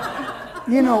mean,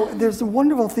 you know, there's a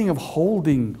wonderful thing of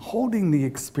holding the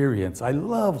experience. I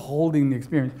love holding the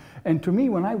experience. And to me,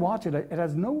 when I watch it, it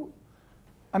has no,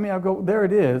 I mean, I'll go, there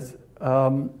it is.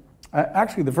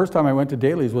 Actually, the first time I went to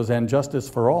Daly's was And Justice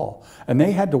for All. And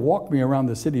they had to walk me around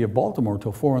the city of Baltimore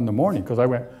till 4 in the morning, because I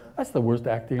went, that's the worst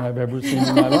acting I've ever seen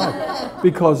in my life.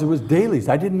 Because it was dailies.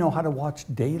 I didn't know how to watch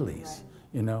dailies,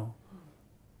 you know.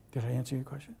 Did I answer your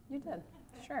question? You did,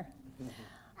 sure.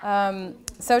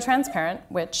 So Transparent,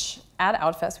 which at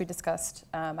Outfest we discussed,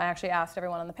 I actually asked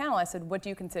everyone on the panel, I said, what do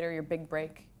you consider your big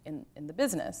break in the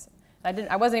business?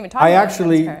 I wasn't even talking about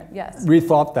Transparent. Yes.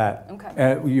 Rethought that.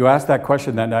 Okay. You asked that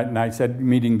question that night, and I said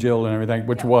meeting Jill and everything,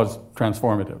 which was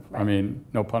transformative. Right. I mean,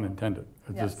 no pun intended.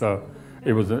 It just,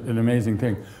 it was an amazing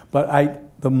thing.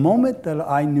 But the moment that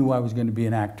I knew I was going to be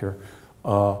an actor,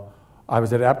 I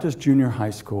was at Aptus Junior High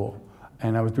School,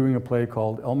 and I was doing a play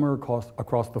called Elmer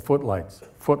Across the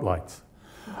Footlights.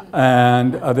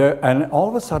 And all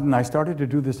of a sudden, I started to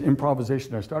do this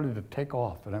improvisation. I started to take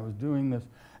off, and I was doing this.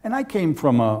 And I came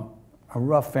from a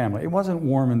rough family. It wasn't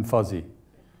warm and fuzzy.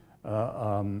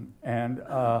 And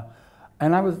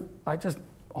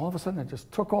all of a sudden, I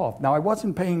just took off. Now, I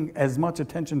wasn't paying as much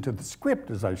attention to the script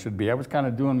as I should be. I was kind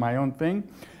of doing my own thing.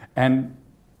 And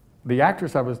the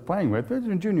actress I was playing with, it was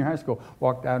in junior high school,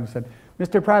 walked out and said,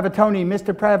 Mr. Pravatoni,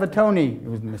 Mr. Pravatoni. It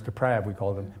was Mr. Prav, we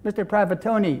called him. Mr.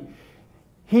 Pravatoni,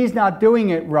 he's not doing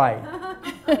it right.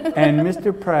 And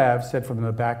Mr. Prav said from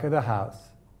the back of the house,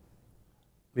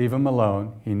 leave him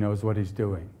alone, he knows what he's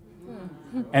doing.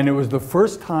 And it was the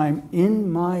first time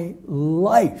in my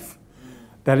life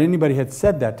that anybody had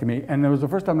said that to me, and it was the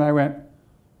first time that I went,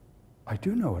 I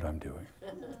do know what I'm doing.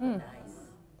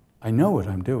 I know what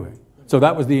I'm doing. So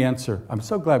that was the answer. I'm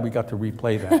so glad we got to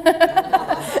replay that.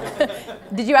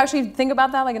 Did you actually think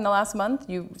about that, like in the last month?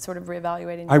 You sort of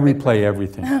reevaluating? I replay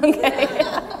everything. Okay.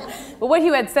 But what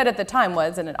you had said at the time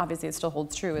was, and obviously it still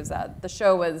holds true, is that the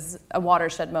show was a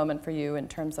watershed moment for you in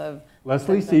terms of...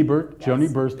 Leslie Siebert, yes.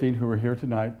 Joni Burstein, who are here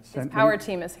tonight. His power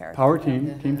team is here. Power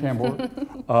team, Team Tambor.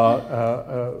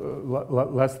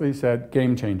 Leslie said,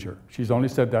 game changer. She's only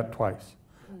said that twice.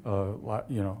 You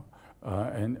know,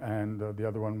 and the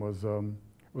other one was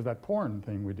that porn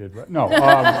thing we did? No,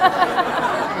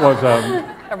 was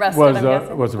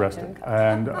Arrested.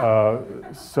 And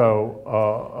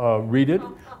so read it.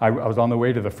 I was on the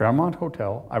way to the Fairmont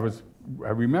Hotel. I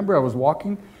remember I was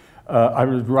walking, I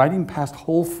was riding past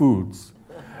Whole Foods,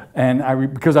 and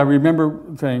because I remember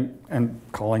saying, and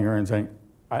calling her and saying,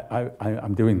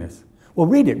 I'm doing this. Well,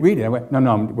 read it. I went,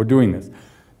 no, we're doing this.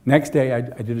 Next day, I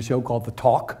did a show called The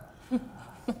Talk.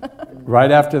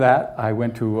 Right after that, I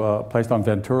went to a place on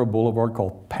Ventura Boulevard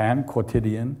called Pan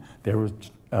Quotidian. There was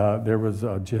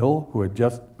Jill, who had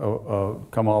just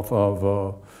come off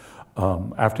of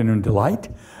Afternoon Delight,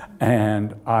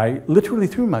 and I literally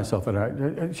threw myself at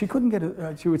her. She couldn't get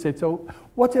it. She would say, so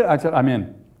what's it? I said, I'm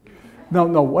in.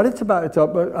 No, what it's about,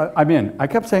 I'm in. I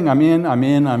kept saying, I'm in. I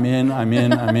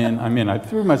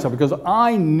threw myself because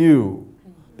I knew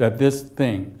that this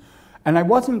thing, and I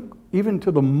wasn't even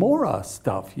to the Mora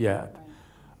stuff yet.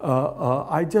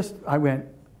 I went,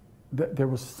 there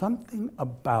was something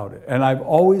about it. And I've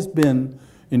always been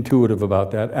intuitive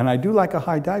about that. And I do like a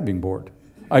high diving board.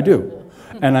 I do.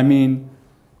 And I mean,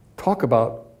 talk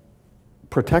about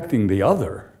protecting the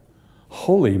other.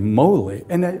 Holy moly.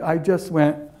 And I just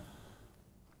went,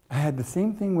 I had the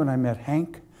same thing when I met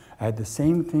Hank. I had the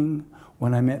same thing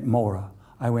when I met Mora.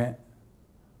 I went,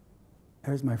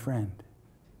 there's my friend.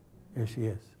 There she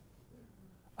is.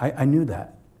 I knew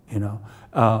that, you know.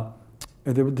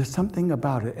 There's something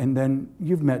about it. And then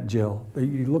you've met Jill.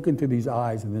 You look into these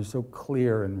eyes and they're so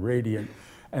clear and radiant.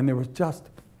 And there was just,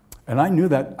 and I knew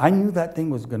that thing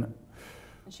was gonna.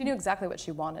 She knew exactly what she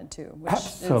wanted to, which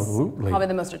absolutely. is probably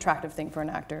the most attractive thing for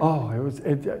an actor. Oh,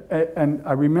 and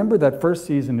I remember that first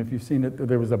season, if you've seen it,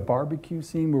 there was a barbecue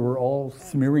scene where we're all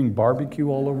smearing barbecue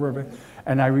all over it.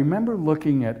 And I remember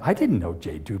looking at, I didn't know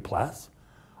Jay Duplass.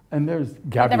 And there's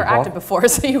Gabby I've never acted before,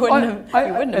 so you wouldn't have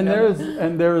known. And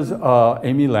there's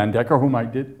Amy Landecker, whom I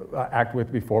did act with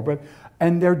before,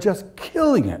 and they're just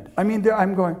killing it. I mean,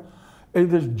 I'm going,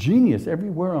 there's genius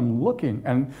everywhere I'm looking.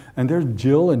 And there's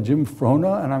Jill and Jim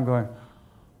Frona, and I'm going,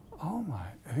 oh my,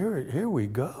 here we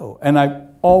go. And I've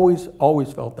always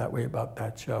felt that way about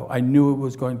that show. I knew it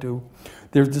was going to,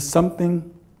 there's just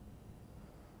something.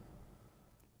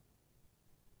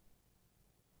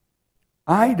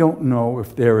 I don't know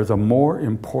if there is a more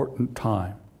important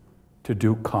time to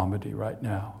do comedy right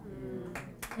now.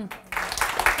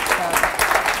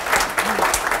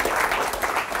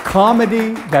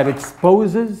 Comedy that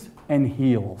exposes and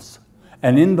heals.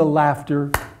 And in the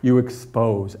laughter, you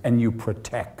expose and you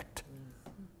protect.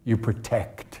 You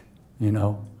protect, you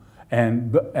know?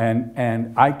 And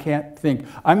I can't think,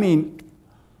 I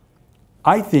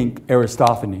think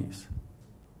Aristophanes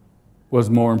was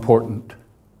more important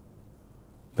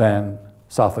than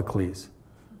Sophocles.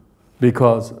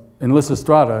 Because in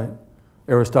Lysistrata,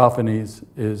 Aristophanes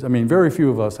is, I mean, very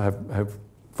few of us have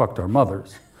fucked our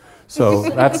mothers. So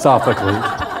that's Sophocles.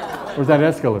 Or is that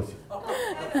Aeschylus?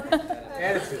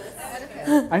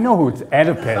 I know who it's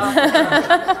Oedipus.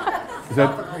 Is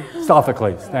that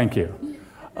Sophocles? Thank you.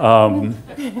 But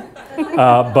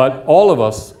all of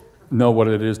us know what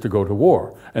it is to go to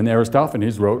war. And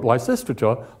Aristophanes wrote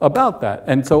Lysistrata about that.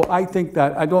 And so I think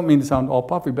that, I don't mean to sound all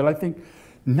puffy, but I think,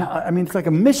 I mean, it's like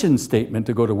a mission statement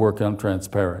to go to work on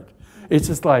Transparent. It's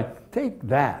just like, take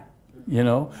that, you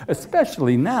know?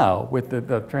 Especially now with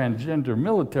the transgender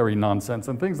military nonsense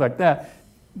and things like that.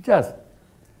 Just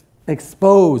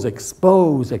expose,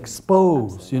 expose,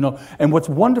 expose, you know? And what's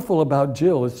wonderful about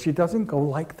Jill is she doesn't go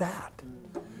like that.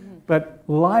 But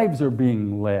lives are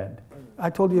being led. I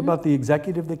told you about the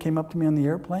executive that came up to me on the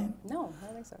airplane? No, I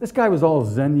don't think so. This guy was all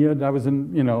Xenia. I was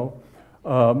in, you know,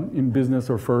 in business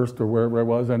or first or wherever I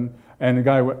was, and the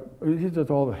guy, he just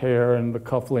all the hair and the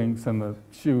cufflinks and the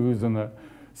shoes and the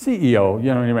CEO,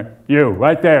 you know, he went, you,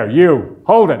 right there, you,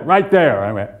 hold it, right there.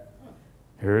 I went,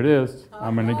 here it is,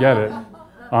 I'm gonna get it.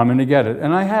 I'm gonna get it.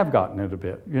 And I have gotten it a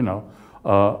bit, you know.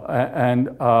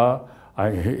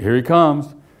 Here he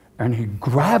comes, and he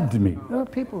grabbed me.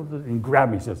 People, he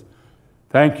grabbed me, he says,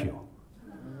 thank you.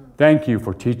 Thank you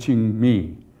for teaching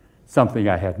me something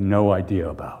I had no idea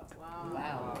about.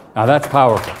 Wow. Now that's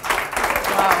powerful.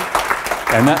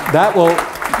 Wow. And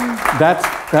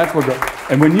that's what goes.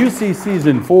 And when you see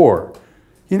season 4,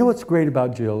 you know what's great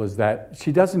about Jill is that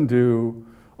she doesn't do,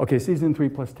 okay, season 3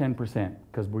 plus 10%,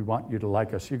 because we want you to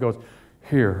like us. She goes,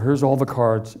 here's all the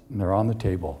cards, and they're on the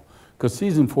table. Because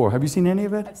season 4, have you seen any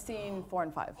of it? I've seen 4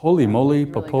 and 5. Holy moly,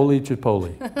 really popoli,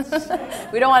 chipoli.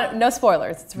 We don't want, no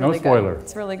spoilers. It's really no spoiler. Good.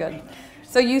 It's really good.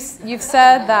 So you've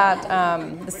said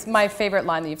that, this is my favorite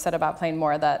line that you've said about playing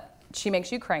Maura, that she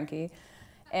makes you cranky,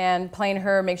 and playing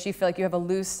her makes you feel like you have a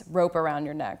loose rope around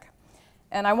your neck.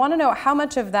 And I want to know how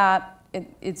much of that,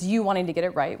 it's you wanting to get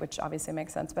it right, which obviously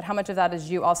makes sense, but how much of that is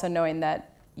you also knowing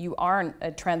that you aren't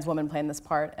a trans woman playing this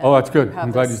part? Oh, that's good.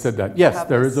 I'm glad you said that. Yes,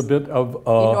 there is a bit of...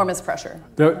 enormous pressure.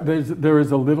 There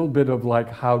is a little bit of like,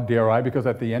 how dare I? Because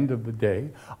at the end of the day,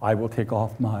 I will take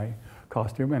off my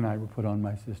costume and I will put on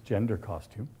my cisgender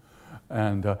costume.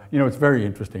 And, you know, it's very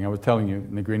interesting. I was telling you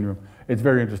in the green room, it's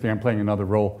very interesting. I'm playing another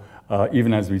role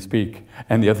even as we speak.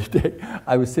 And the other day,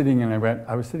 I was sitting there and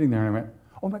I went,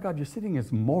 oh my God, you're sitting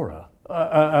as Maura.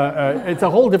 It's a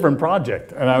whole different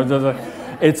project. And I was just like,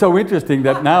 it's so interesting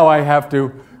that now I have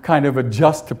to kind of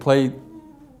adjust to play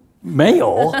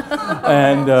male.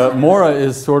 And Maura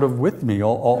is sort of with me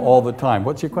all the time.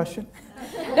 What's your question?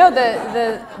 No,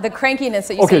 the crankiness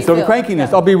that you Okay, say so you the feel.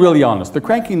 crankiness, I'll be really honest. The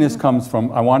crankiness comes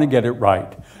from, I want to get it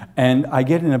right. And I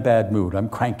get in a bad mood. I'm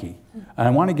cranky. And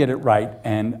I want to get it right.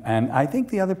 And I think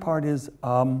the other part is...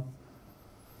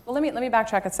 Well, let me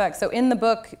backtrack a sec. So in the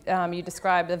book, you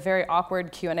described a very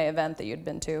awkward Q&A event that you'd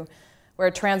been to, where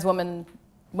a trans woman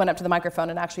went up to the microphone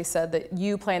and actually said that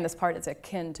you playing this part is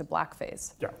akin to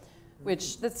blackface. Yeah.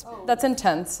 Which, that's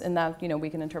intense in that, you know, we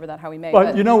can interpret that how we may.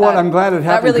 But you know what, I'm glad it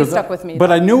happened. That really stuck with me.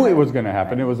 But I knew it was going to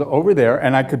happen. It was over there,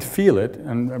 and I could feel it.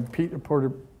 And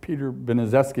Peter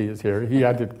Benezeski is here. He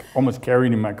had to almost carry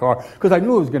me in my car, because I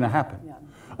knew it was going to happen. Yeah.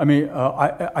 I mean,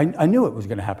 I knew it was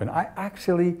going to happen.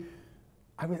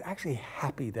 I was actually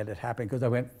happy that it happened, because I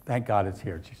went, thank God it's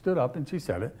here. She stood up and she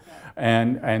said it,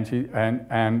 and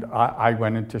I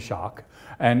went into shock,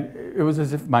 and it was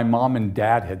as if my mom and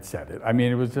dad had said it. I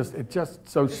mean, it just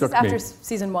so shook me. After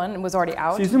season 1, it was already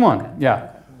out. Season 1, okay. Yeah.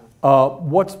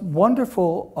 What's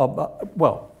wonderful about,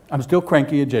 well, I'm still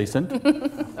cranky adjacent.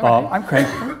 I'm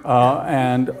cranky,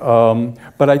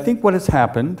 but I think what has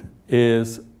happened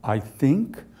is I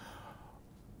think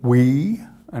we,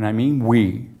 and I mean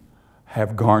we,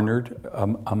 have garnered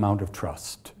amount of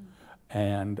trust,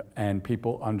 and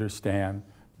people understand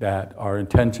that our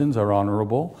intentions are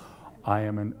honorable. I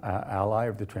am an ally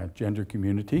of the transgender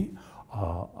community,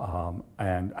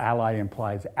 and ally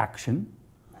implies action,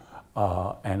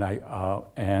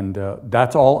 and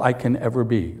that's all I can ever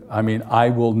be. I mean, I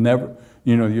will never,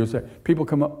 you know, you say, people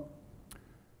come up,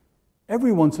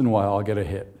 every once in a while I'll get a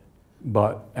hit,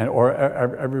 or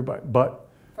everybody, but.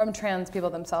 From trans people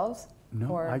themselves? No,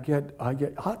 or? I get,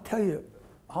 I'll tell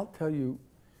you,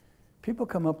 people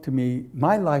come up to me,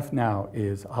 my life now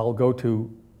is I'll go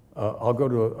to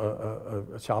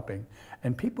a shopping,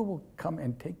 and people will come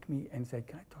and take me and say,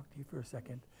 can I talk to you for a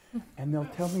second? And they'll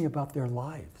tell me about their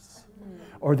lives,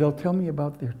 or they'll tell me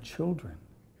about their children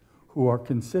who are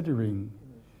considering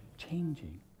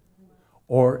changing,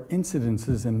 or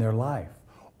incidences in their life,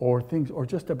 or things, or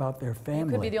just about their family.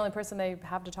 You could be the only person they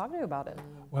have to talk to about it.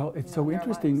 Well, it's so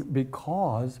interesting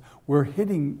because we're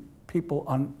hitting people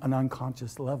on an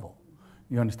unconscious level.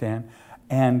 You understand?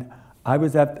 And I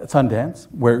was at Sundance,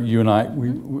 where you and I,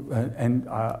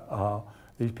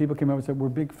 these people came over and said, we're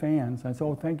big fans. I said,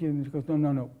 oh, thank you. And she goes, no,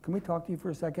 no, no. Can we talk to you for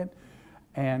a second?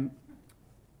 And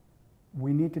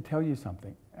we need to tell you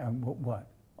something. And what?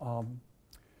 Well,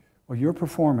 your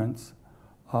performance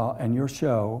and your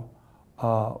show,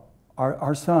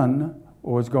 our son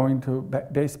was going to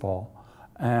baseball,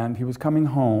 and he was coming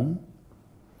home,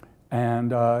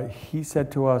 and he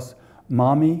said to us,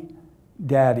 Mommy,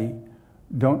 Daddy,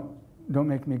 don't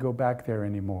make me go back there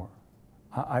anymore.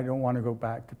 I don't want to go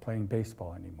back to playing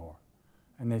baseball anymore.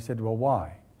 And they said, well,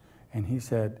 why? And he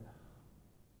said,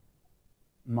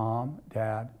 Mom,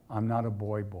 Dad, I'm not a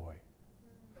boy.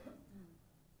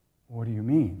 What do you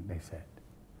mean? They said.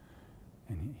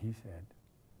 And he said,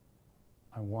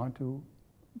 I want to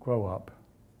grow up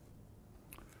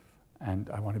and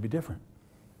I want to be different.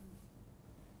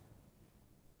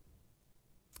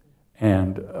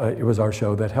 And it was our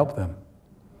show that helped them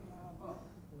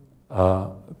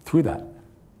through that.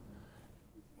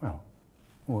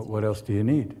 Well, what else do you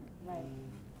need? Right.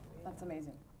 That's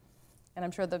amazing. And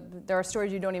I'm sure there are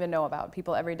stories you don't even know about.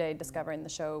 People every day discovering the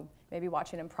show, maybe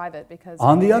watching in private because...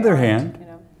 On the other hand, you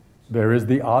know? There is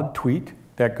the odd tweet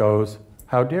that goes,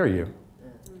 how dare you?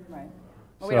 Right.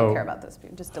 Well, we don't care about those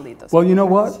people. Just delete those Well, people. you know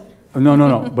what?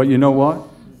 No. But you know what?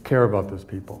 Care about those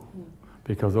people.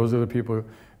 Because those are the people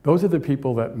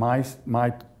that my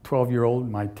 12-year-old,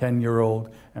 my 10-year-old,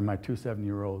 and my 2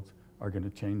 7-year-olds are going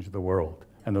to change the world.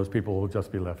 And those people will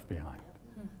just be left behind.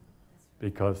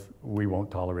 Because we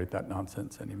won't tolerate that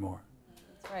nonsense anymore.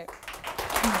 That's right.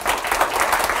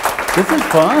 This is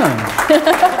fun.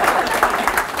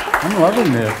 I'm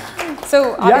loving this.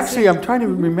 So actually, I'm trying to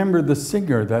remember the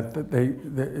singer that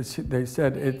they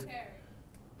said it's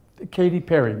Katy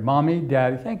Perry. Mommy,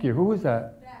 Daddy. Thank you. Who was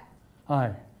that? Dad.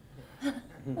 Hi.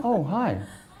 Oh, hi.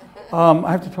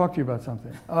 I have to talk to you about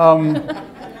something.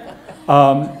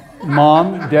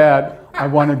 Mom, Dad, I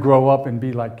want to grow up and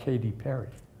be like Katy Perry.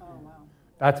 Oh, wow.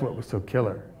 That's what was so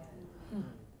killer.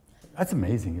 That's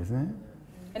amazing, isn't it?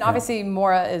 And obviously,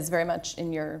 Maura is very much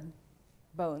in your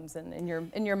bones and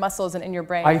in your muscles and in your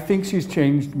brain. I think she's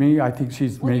changed me. I think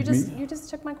she's made me. You just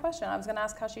took my question. I was going to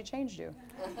ask how she changed you.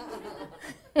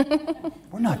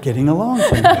 We're not getting along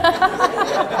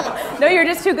tonight. No, you're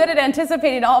just too good at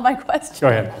anticipating all my questions. Go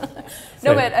ahead.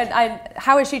 No, but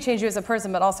how has she changed you as a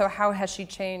person, but also how has she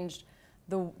changed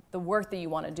the work that you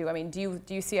want to do? I mean, do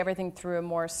you see everything through a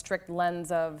more strict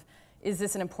lens of, is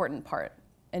this an important part?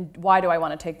 And why do I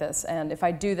want to take this? And if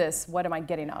I do this, what am I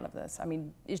getting out of this? I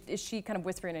mean, is she kind of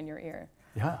whispering in your ear?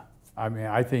 Yeah. I mean,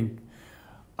 I think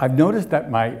I've noticed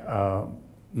that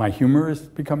my humor has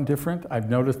become different. I've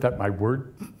noticed that my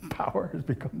word power has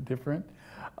become different.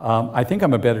 I think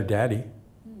I'm a better daddy.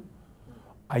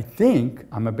 I think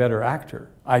I'm a better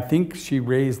actor. I think she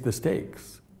raised the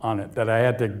stakes on it, that I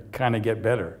had to kind of get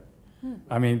better.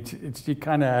 I mean, she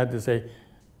kind of had to say,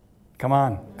 come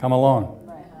on, come along.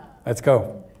 Let's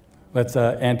go. Let's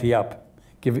ante up.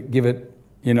 Give it,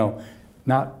 you know,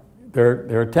 not,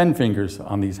 there are 10 fingers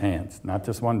on these hands, not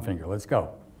just one finger. Let's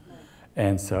go.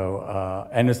 And so,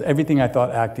 and it's everything I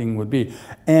thought acting would be.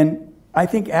 And I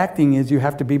think acting is you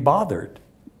have to be bothered.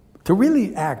 To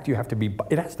really act, you have to be,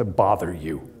 it has to bother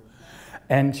you.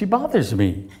 And she bothers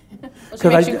me. Well, she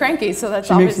makes you cranky, so that's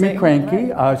obviously. She makes me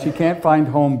cranky. Right. She can't find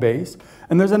home base.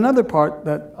 And there's another part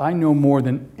that I know more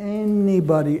than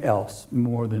anybody else,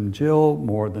 more than Jill,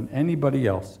 more than anybody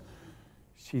else.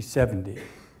 She's 70.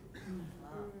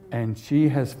 And she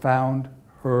has found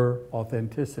her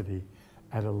authenticity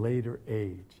at a later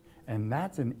age. And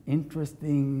that's an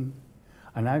interesting,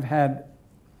 and I've had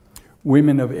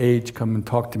women of age come and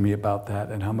talk to me about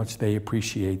that and how much they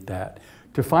appreciate that.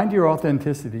 To find your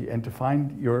authenticity and to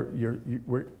find your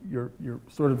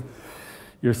sort of,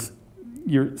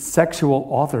 your sexual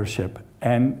authorship,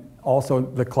 and also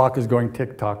the clock is going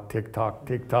tick-tock, tick-tock,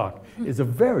 tick-tock, is a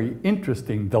very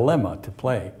interesting dilemma to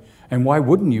play. And why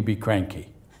wouldn't you be cranky?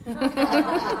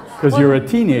 Because you're a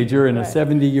teenager in a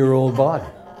 70-year-old body.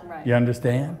 Right. You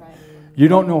understand? Right. You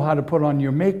don't know how to put on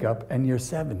your makeup and you're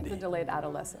 70. It's a delayed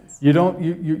adolescence.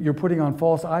 You're putting on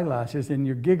false eyelashes and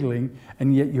you're giggling,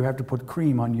 and yet you have to put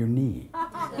cream on your knee.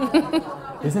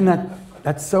 Isn't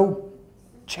that's so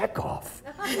Chekhov?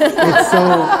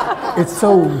 It's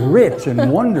so rich and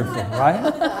wonderful, right?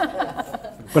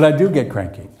 But I do get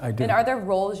cranky. I do. And are there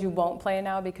roles you won't play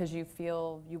now because you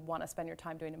feel you want to spend your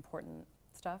time doing important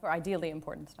stuff, or ideally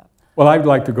important stuff? Well, I'd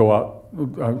like to go out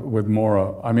with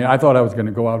Maura. I mean, I thought I was going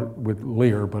to go out with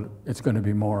Lear, but it's going to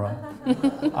be Maura.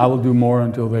 I will do Maura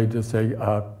until they just say,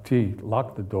 T,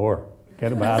 lock the door.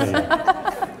 Get him out of here.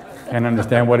 Can't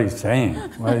understand what he's saying.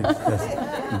 Well, he's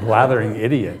just blathering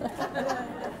idiot.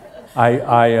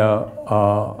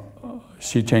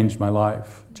 She changed my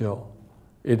life, Jill.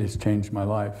 It has changed my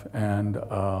life, and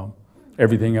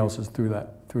everything else is through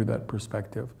that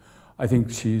perspective. I think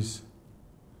she's,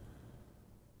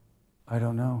 I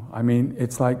don't know. I mean,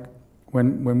 it's like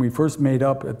when we first made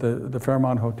up at the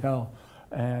Fairmont Hotel,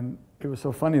 and it was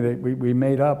so funny that we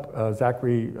made up,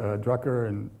 Zachary Drucker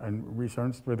and Reese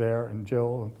Ernst were there, and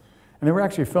Jill, and they were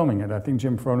actually filming it. I think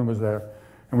Jim Fronin was there,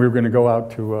 and we were going to go out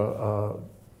to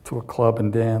a club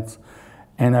and dance.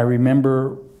 And I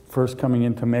remember first coming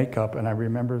into makeup, and I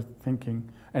remember thinking,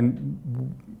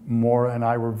 and Maura and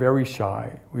I were very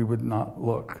shy. We would not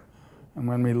look. And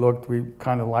when we looked, we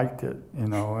kind of liked it, you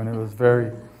know, and it was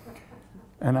very,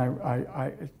 and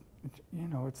you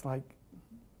know, it's like,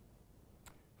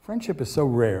 friendship is so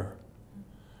rare.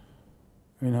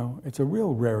 You know, it's a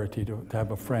real rarity to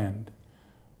have a friend.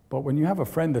 But when you have a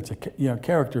friend that's a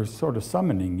character sort of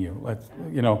summoning you,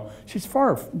 you know, she's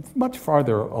much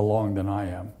farther along than I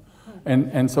am.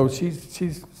 And so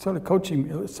she's sort of coaching,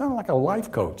 it sounded like a life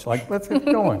coach, like, let's get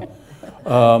going.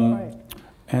 Right.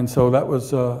 And so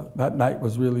that night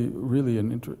was really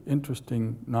an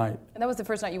interesting night. And that was the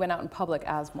first night you went out in public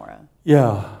as Maura.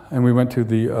 Yeah, and we went to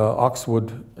the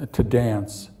Oxwood to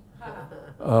dance.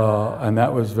 And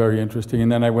that was very interesting. And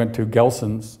then I went to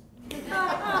Gelson's.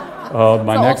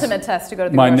 Ultimate test to go to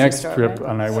the grocery next store, trip, right?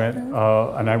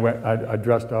 and I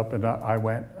dressed up, and I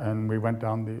went, and we went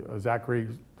down Zachary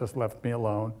just left me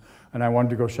alone, and I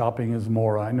wanted to go shopping as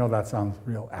Maura. I know that sounds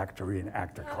real actory and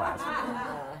actor class,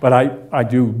 but I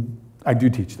do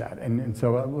teach that, and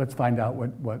so let's find out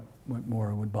what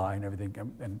Maura would buy and everything,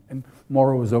 and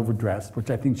Maura was overdressed, which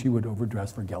I think she would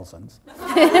overdress for Gelson's,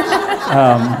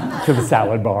 to the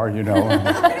salad bar, you know,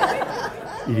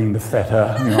 and eating the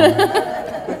feta, you know.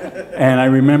 And I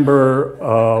remember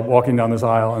walking down this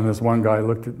aisle, and this one guy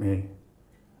looked at me.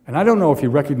 And I don't know if he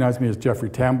recognized me as Jeffrey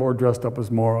Tambor dressed up as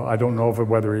Maura. I don't know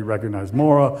whether he recognized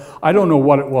Maura. I don't know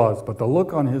what it was, but the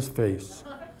look on his face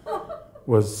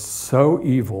was so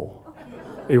evil.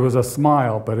 It was a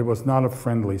smile, but it was not a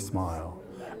friendly smile.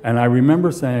 And I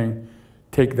remember saying,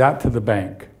 take that to the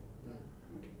bank.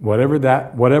 Whatever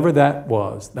that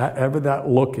was, whatever that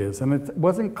look is. And it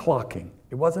wasn't clocking.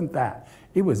 It wasn't that.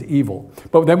 It was evil.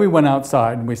 But then we went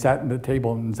outside and we sat at the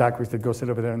table, and Zachary said, go sit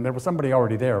over there. And there was somebody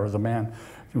already there. It was a man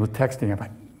who was texting. I'm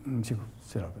like, she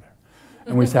sit over there.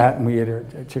 And we sat and we ate our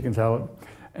chicken salad.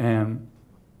 And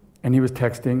he was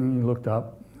texting. He looked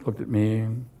up, looked at me,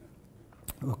 and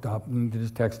looked up and did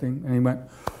his texting. And he went,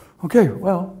 okay,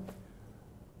 well,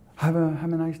 have a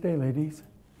nice day, ladies.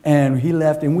 And he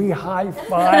left, and we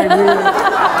high-fived.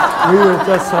 We were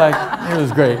just like, it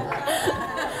was great.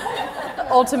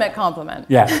 Ultimate compliment.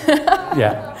 Yeah,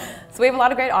 yeah. So we have a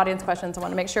lot of great audience questions. I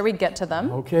want to make sure we get to them.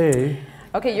 Okay.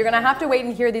 Okay, you're going to have to wait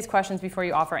and hear these questions before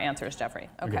you offer answers, Jeffrey.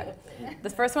 Okay.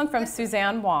 This first one's from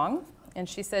Suzanne Wong, and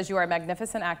she says, you are a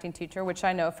magnificent acting teacher, which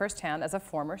I know firsthand as a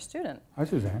former student. Hi,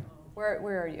 Suzanne. Where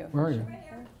are you? Where are you?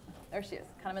 There she is,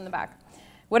 kind of in the back.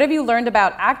 What have you learned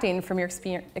about acting from your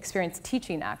experience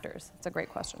teaching actors? It's a great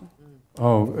question.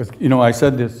 Oh, you know, I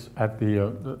said this at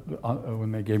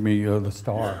when they gave me the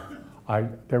star.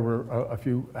 There were a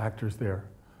few actors there,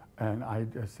 and I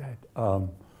just said,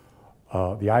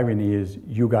 the irony is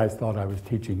you guys thought I was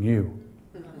teaching you,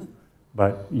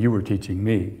 but you were teaching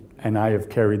me, and I have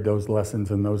carried those lessons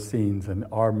and those scenes and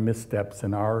our missteps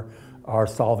and our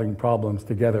solving problems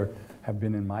together have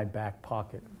been in my back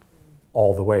pocket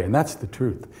all the way, and that's the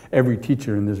truth. Every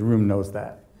teacher in this room knows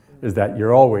that, is that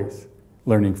you're always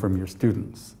learning from your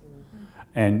students.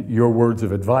 And your words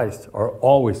of advice are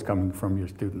always coming from your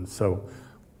students. So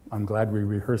I'm glad we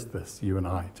rehearsed this, you and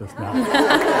I, just now.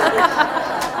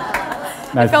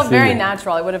 Nice It felt to see very you.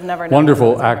 natural. I would have never known.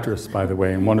 Wonderful actress, by the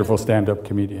way, and wonderful stand-up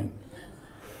comedian.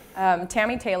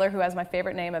 Tammy Taylor, who has my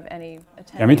favorite name of any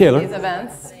Tammy attendee Taylor. at these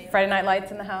events. Friday Night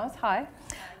Lights in the house. Hi.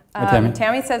 Hi, Tammy.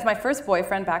 Tammy says, my first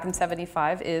boyfriend back in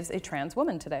 '75 is a trans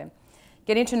woman today.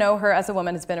 Getting to know her as a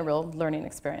woman has been a real learning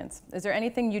experience. Is there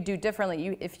anything you do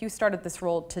differently if you started this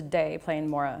role today playing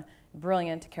Maura?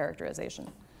 Brilliant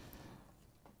characterization.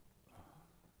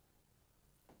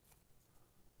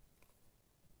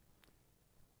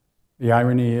 The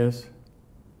irony is,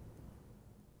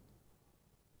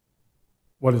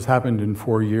 what has happened in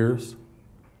 4 years,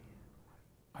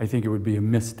 I think it would be a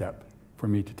misstep for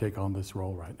me to take on this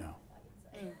role right now.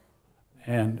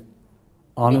 And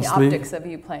honestly, the optics of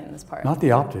you playing this part. not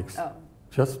the optics, Oh.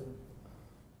 just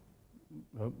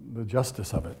the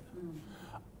justice of it.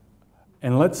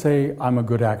 And let's say I'm a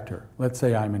good actor. Let's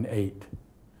say I'm an 8.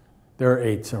 There are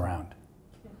 8s around.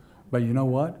 But you know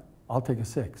what? I'll take a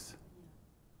 6.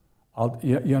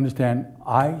 You understand?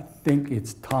 I think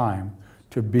it's time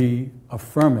to be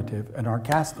affirmative in our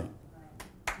casting.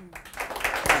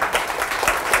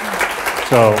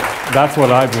 So that's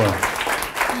what I've learned.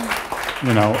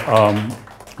 You know,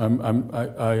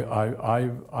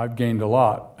 I've gained a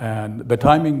lot, and the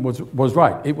timing was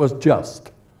right. It was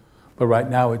just, but right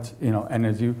now it's, you know, and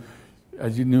as you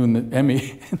knew in the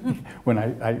Emmy, when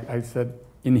I said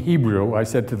in Hebrew, I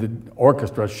said to the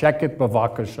orchestra, "Sheket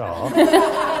bavakasha,"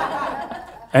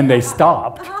 and they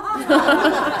stopped,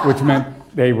 which meant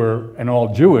they were an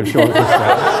all-Jewish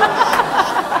orchestra.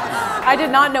 I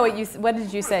did not know what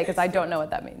did you say? Because I don't know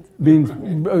what that means.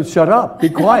 Means shut up, be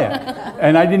quiet.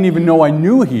 And I didn't even know I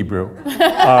knew Hebrew.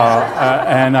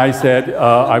 And I said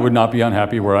I would not be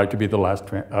unhappy were I to be the last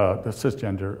the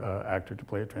cisgender actor to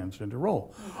play a transgender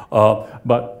role.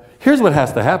 But here's what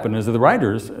has to happen: is that the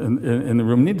writers in the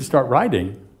room need to start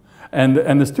writing,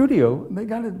 and the studio they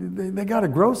gotta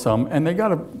grow some, and they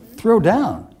gotta throw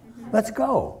down. Let's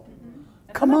go.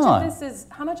 Come on.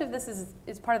 How much of this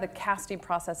is part of the casting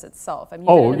process itself? I mean,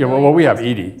 oh, yeah, well, we have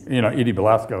Edie, you know, Edie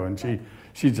Velasco, and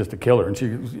she's just a killer, and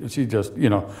she just, you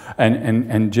know,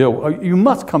 and Jill, you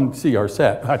must come see our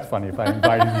set. That's funny if I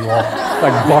invited you all,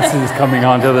 like buses coming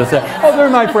onto the set. Oh, they're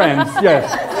my friends, yes.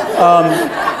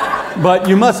 But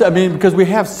you must, I mean, because we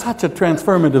have such a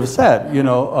transformative set, you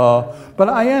know, but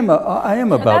I am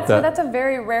about that. That's a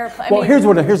very rare place. Well, here's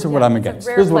what I'm against.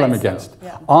 Here's what I'm against.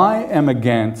 Yeah. I am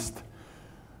against.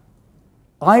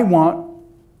 I want,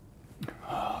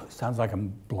 it sounds like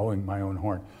I'm blowing my own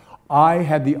horn. I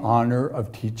had the honor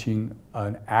of teaching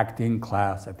an acting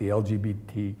class at the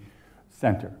LGBT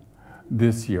Center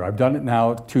this year. I've done it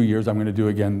now 2 years, I'm going to do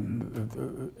it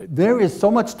again. There is so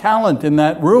much talent in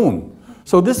that room.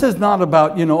 So this is not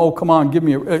about, you know, oh, come on, give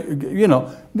me a, you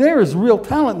know, there is real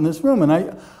talent in this room.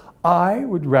 And I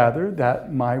would rather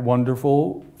that my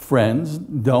wonderful friends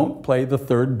don't play the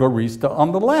third barista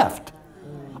on the left.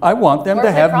 I want them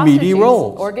to have meaty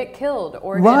roles. Or get killed,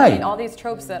 or right. I mean, all these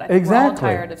tropes that I think we're all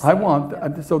tired of seeing. I want,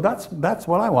 so that's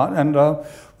what I want, and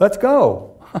let's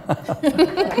go.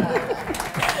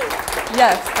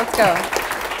 Yes, let's go.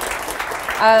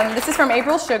 This is from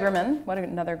April Sugarman. What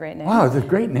another great name. Wow, it's a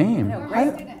great name.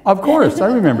 Of course,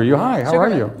 I remember you. Hi, how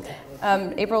Sugarman. are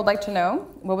you? April would like to know,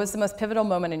 what was the most pivotal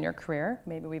moment in your career?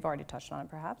 Maybe we've already touched on it,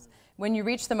 perhaps. When you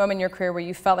reached the moment in your career where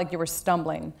you felt like you were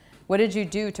stumbling, what did you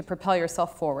do to propel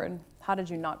yourself forward? How did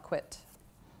you not quit?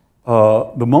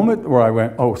 The moment where I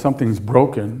went, oh, something's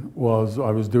broken, was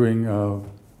I was doing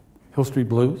Hill Street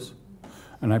Blues,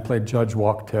 and I played Judge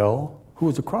Wachtel, who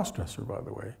was a crossdresser, by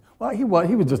the way. Well,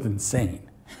 he was just insane.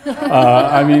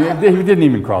 I mean, he didn't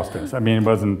even crossdress. I mean, it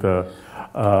wasn't,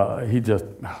 he just,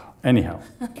 anyhow.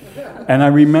 And I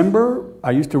remember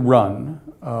I used to run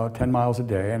 10 miles a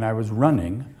day, and I was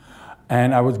running,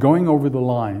 and I was going over the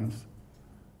lines,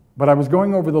 but I was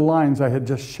going over the lines I had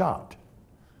just shot.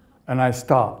 And I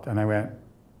stopped and I went,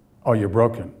 oh, you're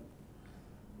broken.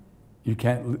 You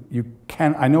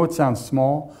can't, I know it sounds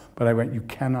small, but I went, you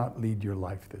cannot lead your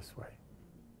life this way.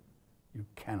 You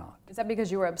cannot. Is that because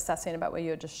you were obsessing about what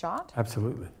you had just shot?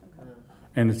 Absolutely. Okay.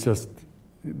 And it's just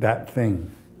that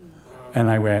thing. And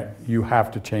I went, you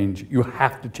have to change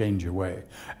your way.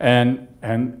 And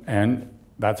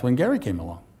that's when Gary came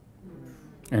along.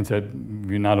 And said,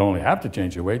 you not only have to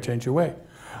change your way, change your way.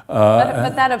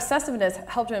 But that obsessiveness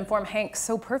helped to inform Hank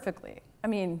so perfectly. I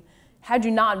mean, had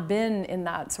you not been in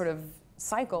that sort of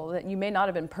cycle, that you may not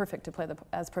have been perfect to play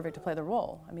the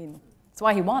role. I mean, that's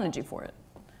why he wanted you for it.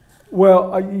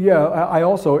 Well, yeah, I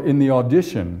also, in the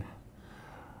audition,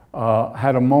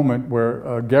 had a moment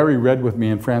where Gary read with me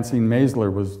and Francine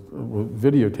Maisler was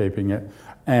videotaping it.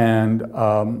 And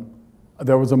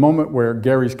there was a moment where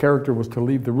Gary's character was to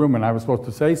leave the room and I was supposed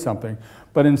to say something,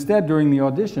 but instead during the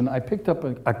audition I picked up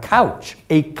a couch,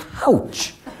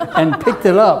 and picked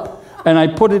it up and I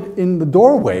put it in the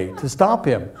doorway to stop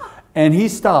him. And he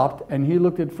stopped and he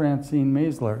looked at Francine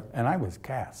Maisler and I was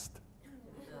cast.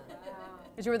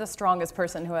 Because you were the strongest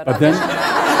person who had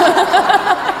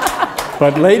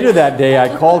But later that day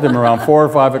I called him around 4 or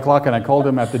 5 o'clock and I called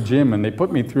him at the gym and they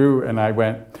put me through and I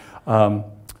went,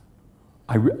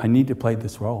 I need to play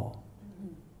this role.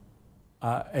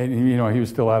 And you know, he was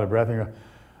still out of breath.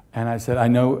 And I said, I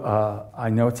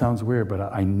know it sounds weird, but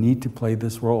I need to play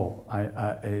this role. I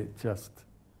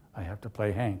have to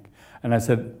play Hank. And I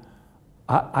said,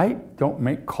 I don't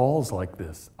make calls like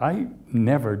this. I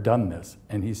never done this.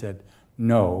 And he said,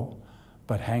 no,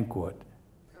 but Hank would.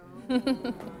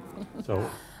 So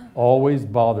always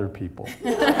bother people.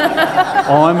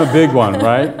 Oh, I'm a big one,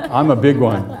 right? I'm a big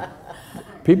one.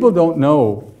 People don't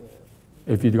know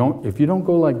If you don't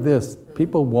go like this,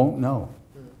 people won't know.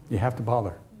 You have to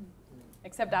bother.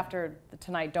 Except after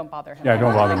tonight, don't bother him. Yeah,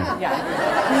 don't bother me.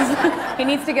 Yeah. He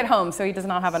needs to get home, so he does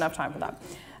not have enough time for that.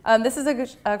 This is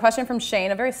a question from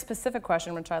Shane, a very specific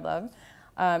question, which I love.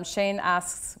 Shane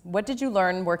asks, what did you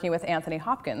learn working with Anthony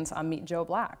Hopkins on Meet Joe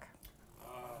Black?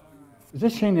 Is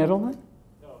this Shane Edelman?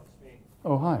 No, it's me.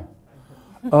 Oh, hi.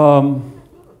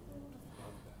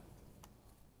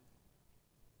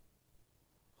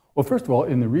 Well, first of all,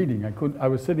 in the reading, I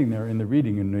was sitting there in the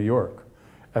reading in New York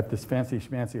at this fancy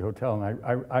schmancy hotel, and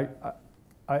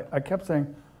I kept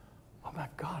saying, oh my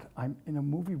God, I'm in a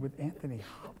movie with Anthony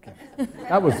Hopkins.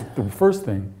 That was the first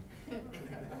thing.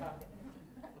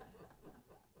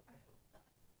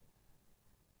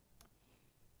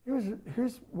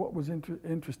 Here's what was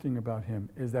interesting about him,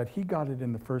 is that he got it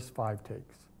in the first 5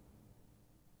 takes.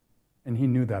 And he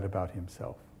knew that about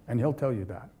himself, and he'll tell you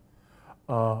that.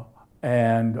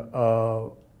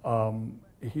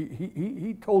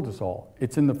 He told us all,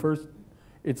 it's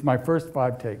my first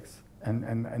 5 takes,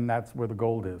 and that's where the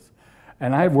gold is.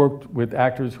 And I've worked with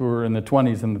actors who are in the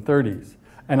 20s and the 30s,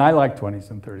 and I like 20s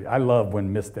and 30s. I love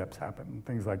when missteps happen and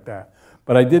things like that.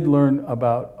 But I did learn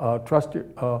about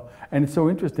and it's so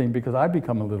interesting because I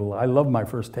love my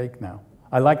first take now.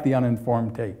 I like the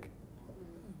uninformed take.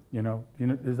 You know,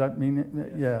 does that mean it?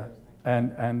 Yeah.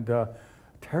 And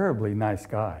terribly nice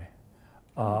guy,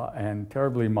 and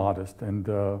terribly modest, and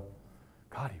God,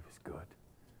 he was good.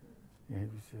 Yeah, he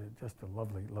was just a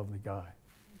lovely, lovely guy.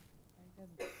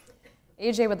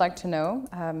 AJ would like to know,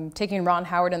 taking Ron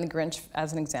Howard and The Grinch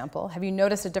as an example, have you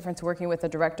noticed a difference working with a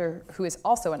director who is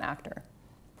also an actor?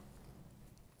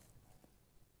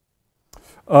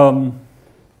 Well,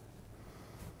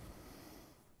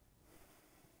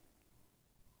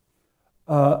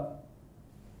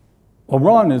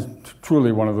 Ron is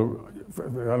truly one of the, I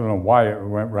don't know why it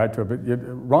went right to it, but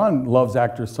Ron loves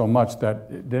actors so much that,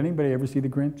 did anybody ever see The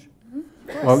Grinch?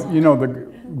 Mm-hmm. Well, you know,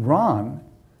 Ron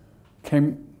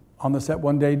came on the set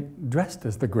one day dressed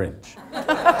as the Grinch.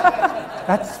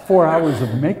 That's 4 hours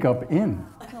of makeup in.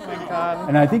 Oh my God.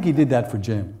 And I think he did that for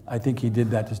Jim. I think he did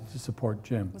that to support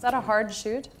Jim. Was that a hard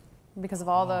shoot because of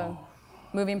all the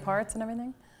moving parts and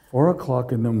everything? 4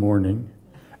 o'clock in the morning,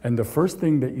 and the first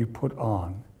thing that you put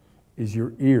on is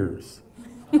your ears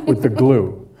with the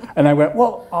glue. And I went,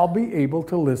 well, I'll be able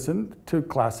to listen to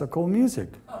classical music.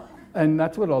 And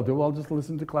that's what I'll do. I'll just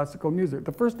listen to classical music.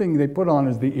 The first thing they put on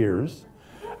is the ears.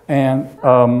 And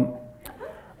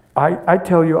I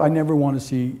tell you, I never want to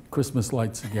see Christmas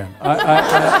lights again.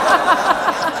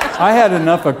 I had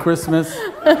enough of Christmas.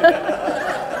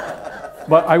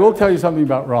 But I will tell you something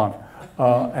about Ron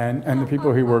and the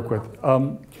people he worked with.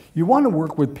 You want to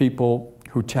work with people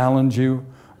who challenge you,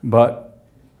 but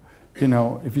you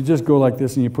know, if you just go like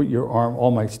this and you put your arm, all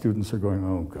my students are going,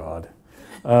 oh God.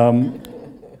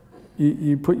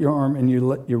 You put your arm and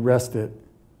you rest it.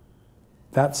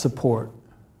 That support.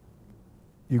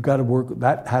 You got to work.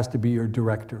 That has to be your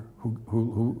director,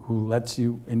 who lets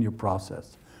you in your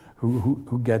process,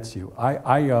 who gets you.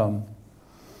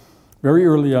 Very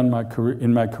early on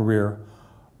in my career,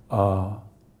 a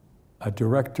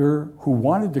director who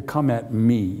wanted to come at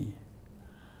me,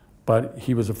 but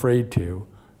he was afraid to,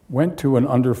 went to an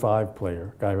under 5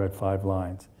 player, guy who had 5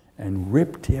 lines, and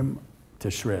ripped him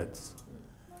to shreds.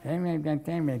 And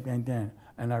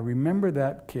I remember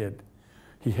that kid.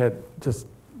 He had just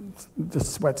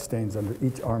sweat stains under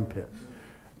each armpit.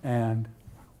 And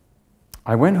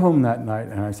I went home that night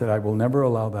and I said, I will never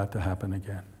allow that to happen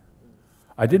again.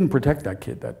 I didn't protect that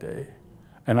kid that day.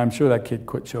 And I'm sure that kid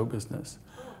quit show business.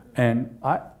 And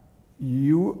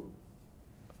you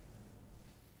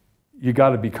got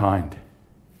to be kind.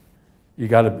 You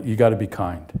got to be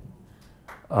kind.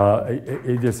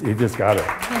 You just got to.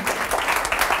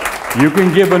 You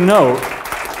can give a note.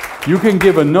 You can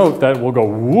give a note that will go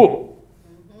whoa.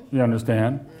 You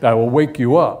understand? That will wake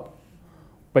you up.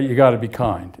 But you got to be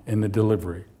kind in the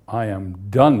delivery. I am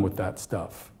done with that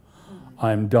stuff.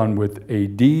 I'm done with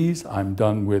ADs. I'm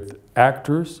done with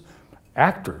actors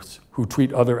who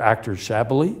treat other actors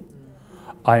shabbily.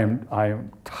 I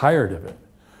am tired of it.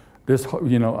 This,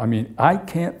 you know, I mean, I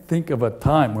can't think of a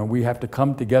time when we have to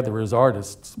come together as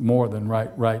artists more than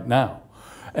right now.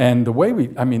 And the way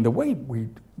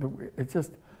it's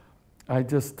just, I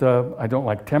don't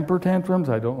like temper tantrums.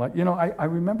 I don't like, you know, I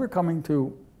remember coming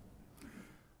to,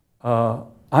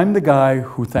 I'm the guy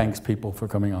who thanks people for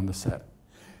coming on the set.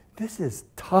 This is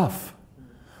tough.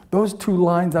 Those 2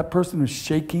 lines, that person is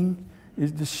shaking,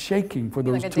 is just shaking for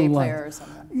those 2 lines. Like a day player or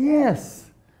something.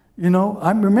 Yes. You know,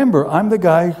 I'm the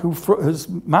guy who his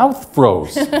mouth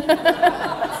froze.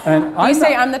 And You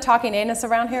say I'm the talking anus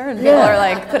around here, and people are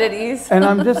like, put at ease. And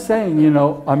I'm just saying, you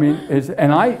know, I mean,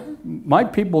 my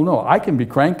people know I can be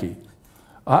cranky.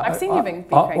 I've seen you being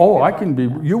cranky Oh, before. I can be.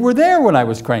 You were there when I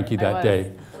was cranky that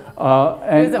day.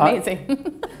 And it was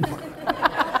amazing.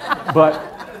 But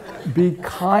be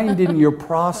kind in your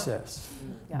process.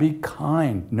 Yeah. Be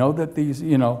kind. Know that these,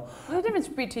 you know. What's the difference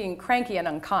between cranky and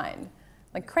unkind?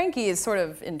 Like cranky is sort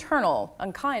of internal.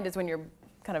 Unkind is when you're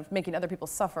kind of making other people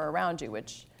suffer around you,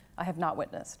 which I have not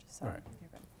witnessed. So. Right.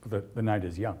 The night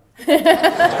is young.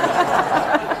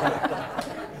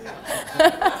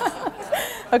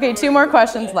 Okay, 2 more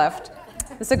questions left.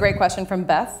 This is a great question from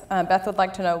Beth. Beth would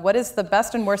like to know, what is the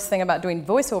best and worst thing about doing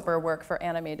voiceover work for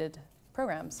animated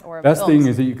programs or Best films? thing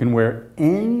is that you can wear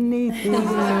anything you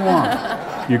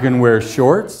want. You can wear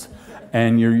shorts,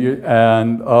 and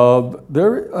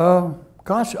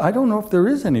gosh, I don't know if there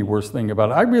is any worst thing about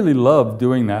it. I really love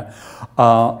doing that.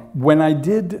 When I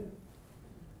did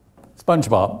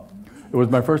SpongeBob, it was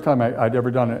my first time I'd ever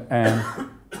done it, and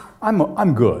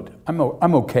I'm good. I'm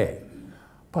okay.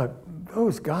 But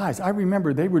those guys, I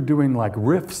remember they were doing like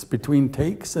riffs between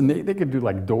takes, and they could do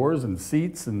like doors and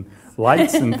seats and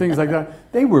lights and things like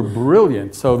that. They were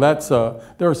brilliant. So that's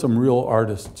there are some real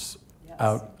artists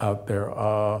out there.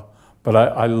 But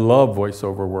I love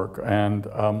voiceover work, and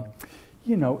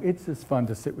you know, it's just fun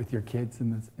to sit with your kids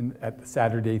at the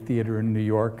Saturday Theater in New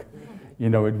York, you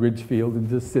know, at Ridgefield, and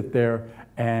just sit there,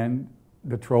 and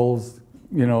the Trolls,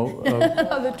 you know,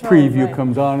 preview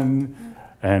comes on,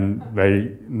 and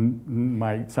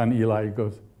my son Eli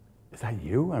goes, "Is that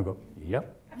you?" I go,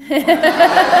 "Yep."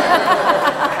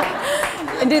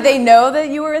 And do they know that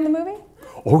you were in the movie?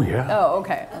 Oh yeah. Oh,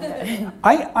 okay.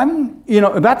 I'm, you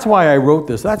know, that's why I wrote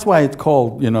this. That's why it's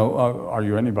called, you know, Are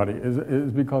You Anybody?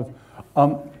 Is because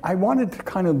I wanted to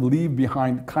kind of leave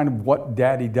behind kind of what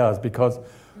Daddy does, because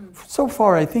so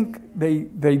far I think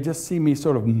they just see me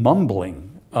sort of mumbling.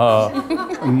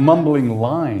 Mumbling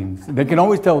lines. They can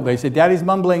always tell. They say, "Daddy's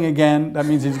mumbling again." That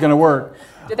means he's going to work.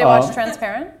 Did they watch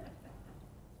Transparent?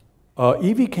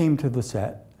 Evie came to the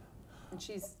set. And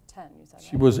she's 10, you said, right?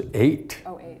 She was 8.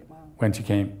 Oh, 8, wow. When she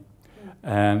came.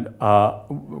 And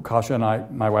Kasia and I,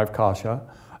 my wife Kasia,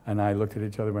 and I looked at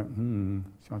each other and went,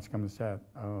 she wants to come to the set.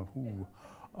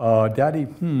 Daddy,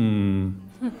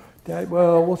 Dad,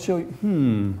 well, we'll show you,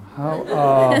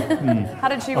 How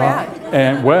did she react?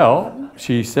 And well,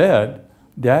 she said,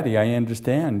 "Daddy, I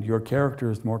understand your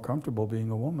character is more comfortable being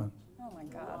a woman." Oh my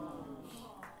God.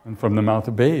 And from the mouth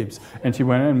of babes. And she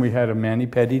went in and we had a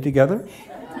mani-pedi together.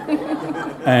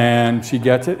 And she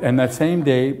gets it. And that same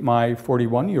day, my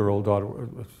 41-year-old daughter,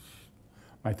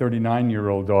 my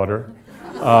 39-year-old daughter,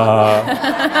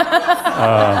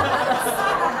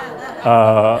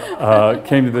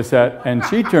 came to the set, and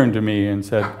she turned to me and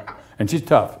said, and she's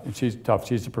tough.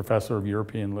 She's a professor of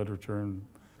European literature, and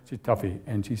she's toughy.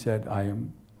 And she said, "I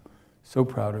am so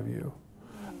proud of you."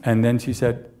 And then she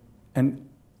said, and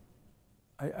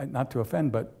I not to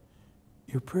offend, but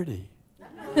you're pretty.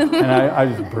 And I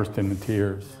just burst into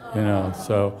tears, you know.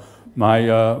 So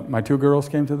my 2 girls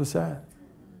came to the set.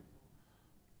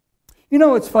 You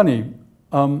know, it's funny.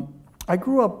 I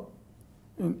grew up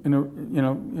in a,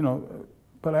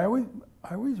 but I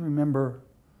always remember.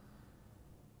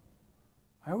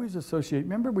 I always associate.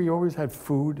 Remember, we always had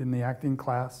food in the acting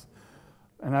class,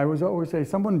 and I was always say,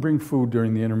 "Someone bring food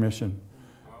during the intermission,"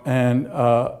 and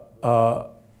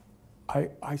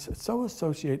I so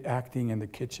associate acting and the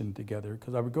kitchen together,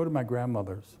 because I would go to my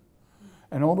grandmother's,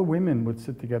 and all the women would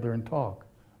sit together and talk,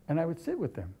 and I would sit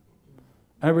with them.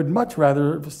 I would much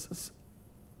rather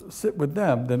sit with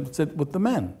them than sit with the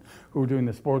men who were doing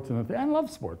the sports and I love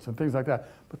sports and things like that.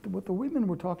 But what the women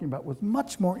were talking about was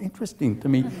much more interesting to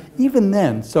me, even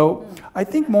then. So I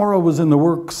think Maura was in the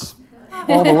works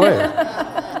all the way.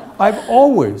 I've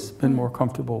always been more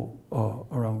comfortable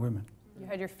around women. You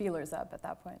had your feelers up at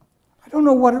that point. I don't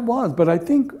know what it was, but I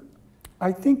think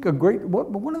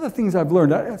one of the things I've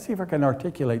learned, let's see if I can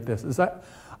articulate this, is that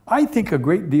I think a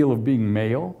great deal of being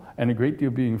male and a great deal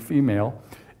of being female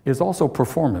is also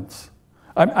performance.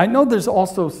 I know there's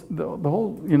also the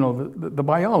whole, you know, the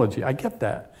biology, I get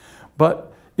that.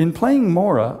 But in playing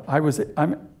Maura,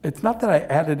 it's not that I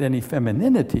added any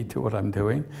femininity to what I'm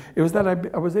doing, it was that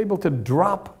I was able to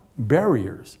drop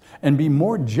barriers and be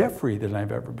more Jeffrey than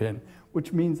I've ever been,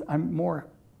 which means I'm more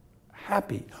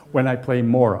happy when I play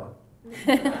Maura,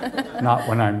 not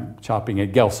when I'm shopping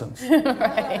at Gelson's.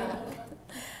 Right.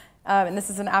 And this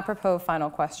is an apropos final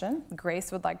question.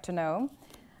 Grace would like to know,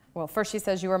 well, first she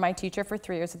says, "You were my teacher for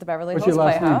 3 years at the Beverly Hills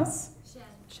Playhouse."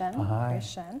 Shen. Hi. Grace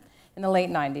Shen. In the late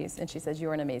 90s. And she says, "You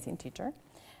were an amazing teacher.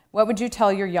 What would you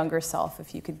tell your younger self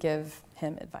if you could give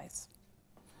him advice?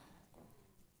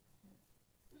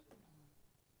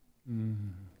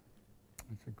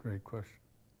 That's a great question.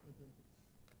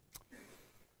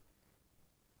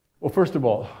 Well, first of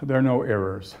all, there are no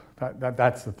errors.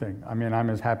 That's the thing. I mean, I'm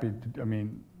as happy,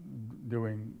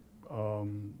 doing,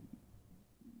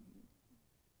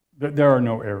 there are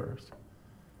no errors.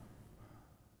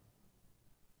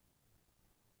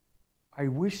 I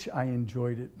wish I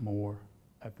enjoyed it more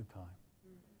at the time.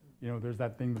 You know, there's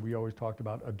that thing that we always talked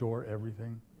about, adore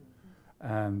everything.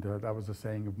 And that was a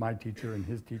saying of my teacher and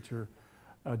his teacher,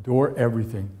 adore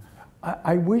everything.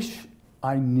 I wish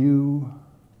I knew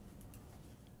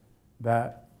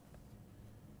that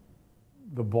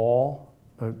the ball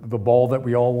that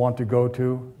we all want to go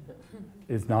to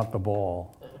is not the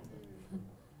ball.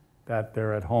 That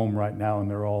they're at home right now and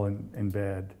they're all in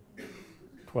bed,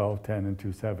 12, 10, and 2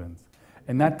 7s.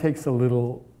 And that takes a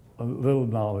little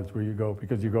knowledge where you go,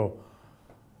 because you go,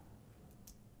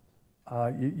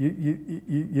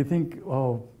 you think,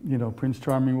 oh, you know, Prince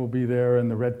Charming will be there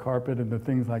and the red carpet and the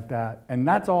things like that. And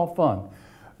that's all fun.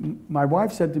 My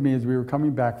wife said to me as we were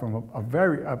coming back from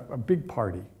a big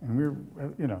party, and we were,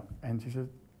 you know, and she said,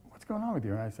 what's going on with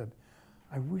you? And I said,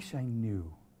 I wish I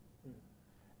knew.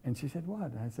 And she said,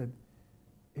 what? And I said,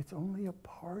 it's only a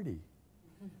party.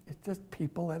 It's just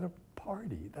people at a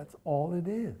party. That's all it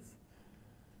is.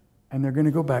 And they're going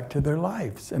to go back to their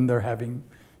lives, and they're having,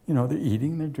 you know, they're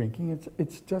eating, they're drinking.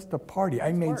 It's just a party.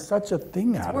 I made such a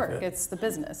thing out of it. It's the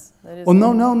business. Well,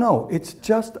 no. It's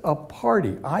just a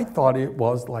party. I thought it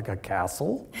was like a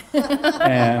castle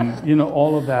and, you know,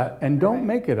 all of that. And don't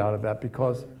make it out of that,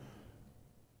 because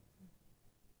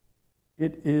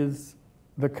it is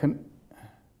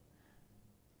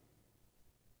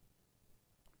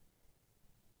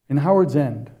in Howard's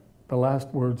End, the last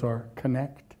words are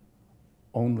connect,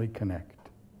 only connect.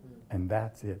 And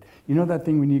that's it. You know that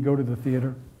thing when you go to the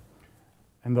theater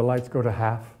and the lights go to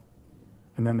half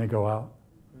and then they go out?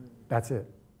 That's it.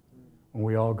 When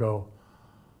we all go,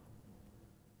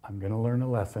 I'm going to learn a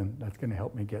lesson that's going to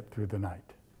help me get through the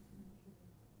night.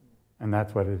 And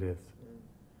that's what it is.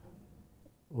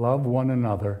 Love one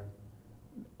another.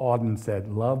 Auden said,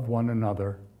 love one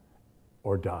another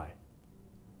or die.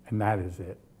 And that is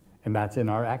it. And that's in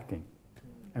our acting.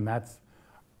 And that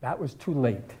was too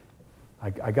late.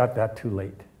 I got that too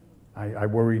late. I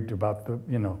worried about the,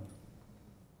 you know,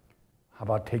 how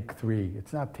about take 3?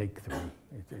 It's not take 3.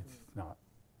 It's not.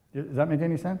 Does that make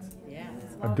any sense? Yeah.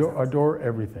 Adore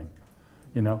everything.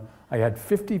 You know, I got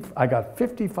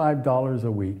 $55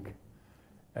 a week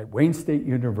at Wayne State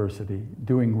University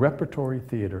doing repertory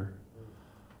theater.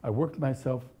 I worked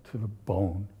myself to the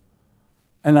bone.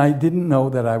 And I didn't know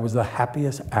that I was the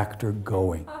happiest actor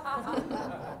going.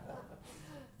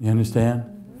 You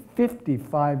understand?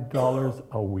 $55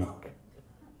 a week.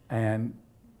 And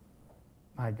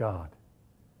my God,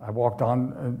 I walked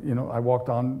on, you know, I walked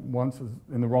on once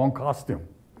in the wrong costume,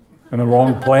 in the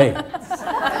wrong play.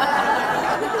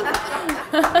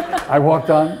 I walked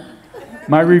on,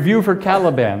 my review for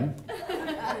Caliban,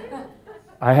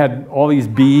 I had all these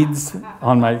beads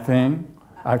on my thing.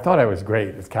 I thought I was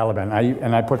great as Caliban.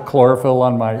 And I put chlorophyll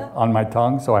on my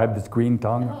tongue, so I had this green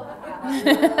tongue.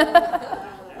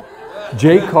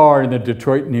 Jay Carr in the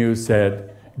Detroit News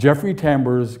said, Jeffrey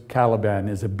Tambor's Caliban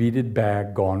is a beaded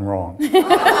bag gone wrong.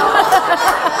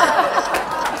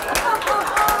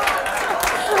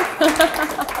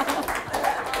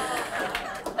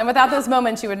 And without those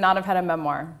moments, you would not have had a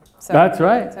memoir. So, that's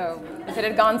right. So if it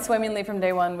had gone swimmingly from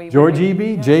day one, we George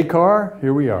Eby, Jay Carr,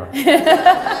 here we are.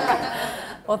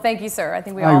 Well, thank you, sir. I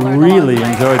think we all learned a lot really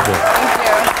tonight. enjoyed this.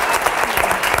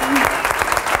 Thank you.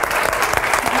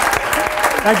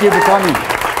 Thank you for coming.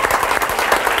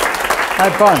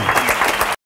 Have fun.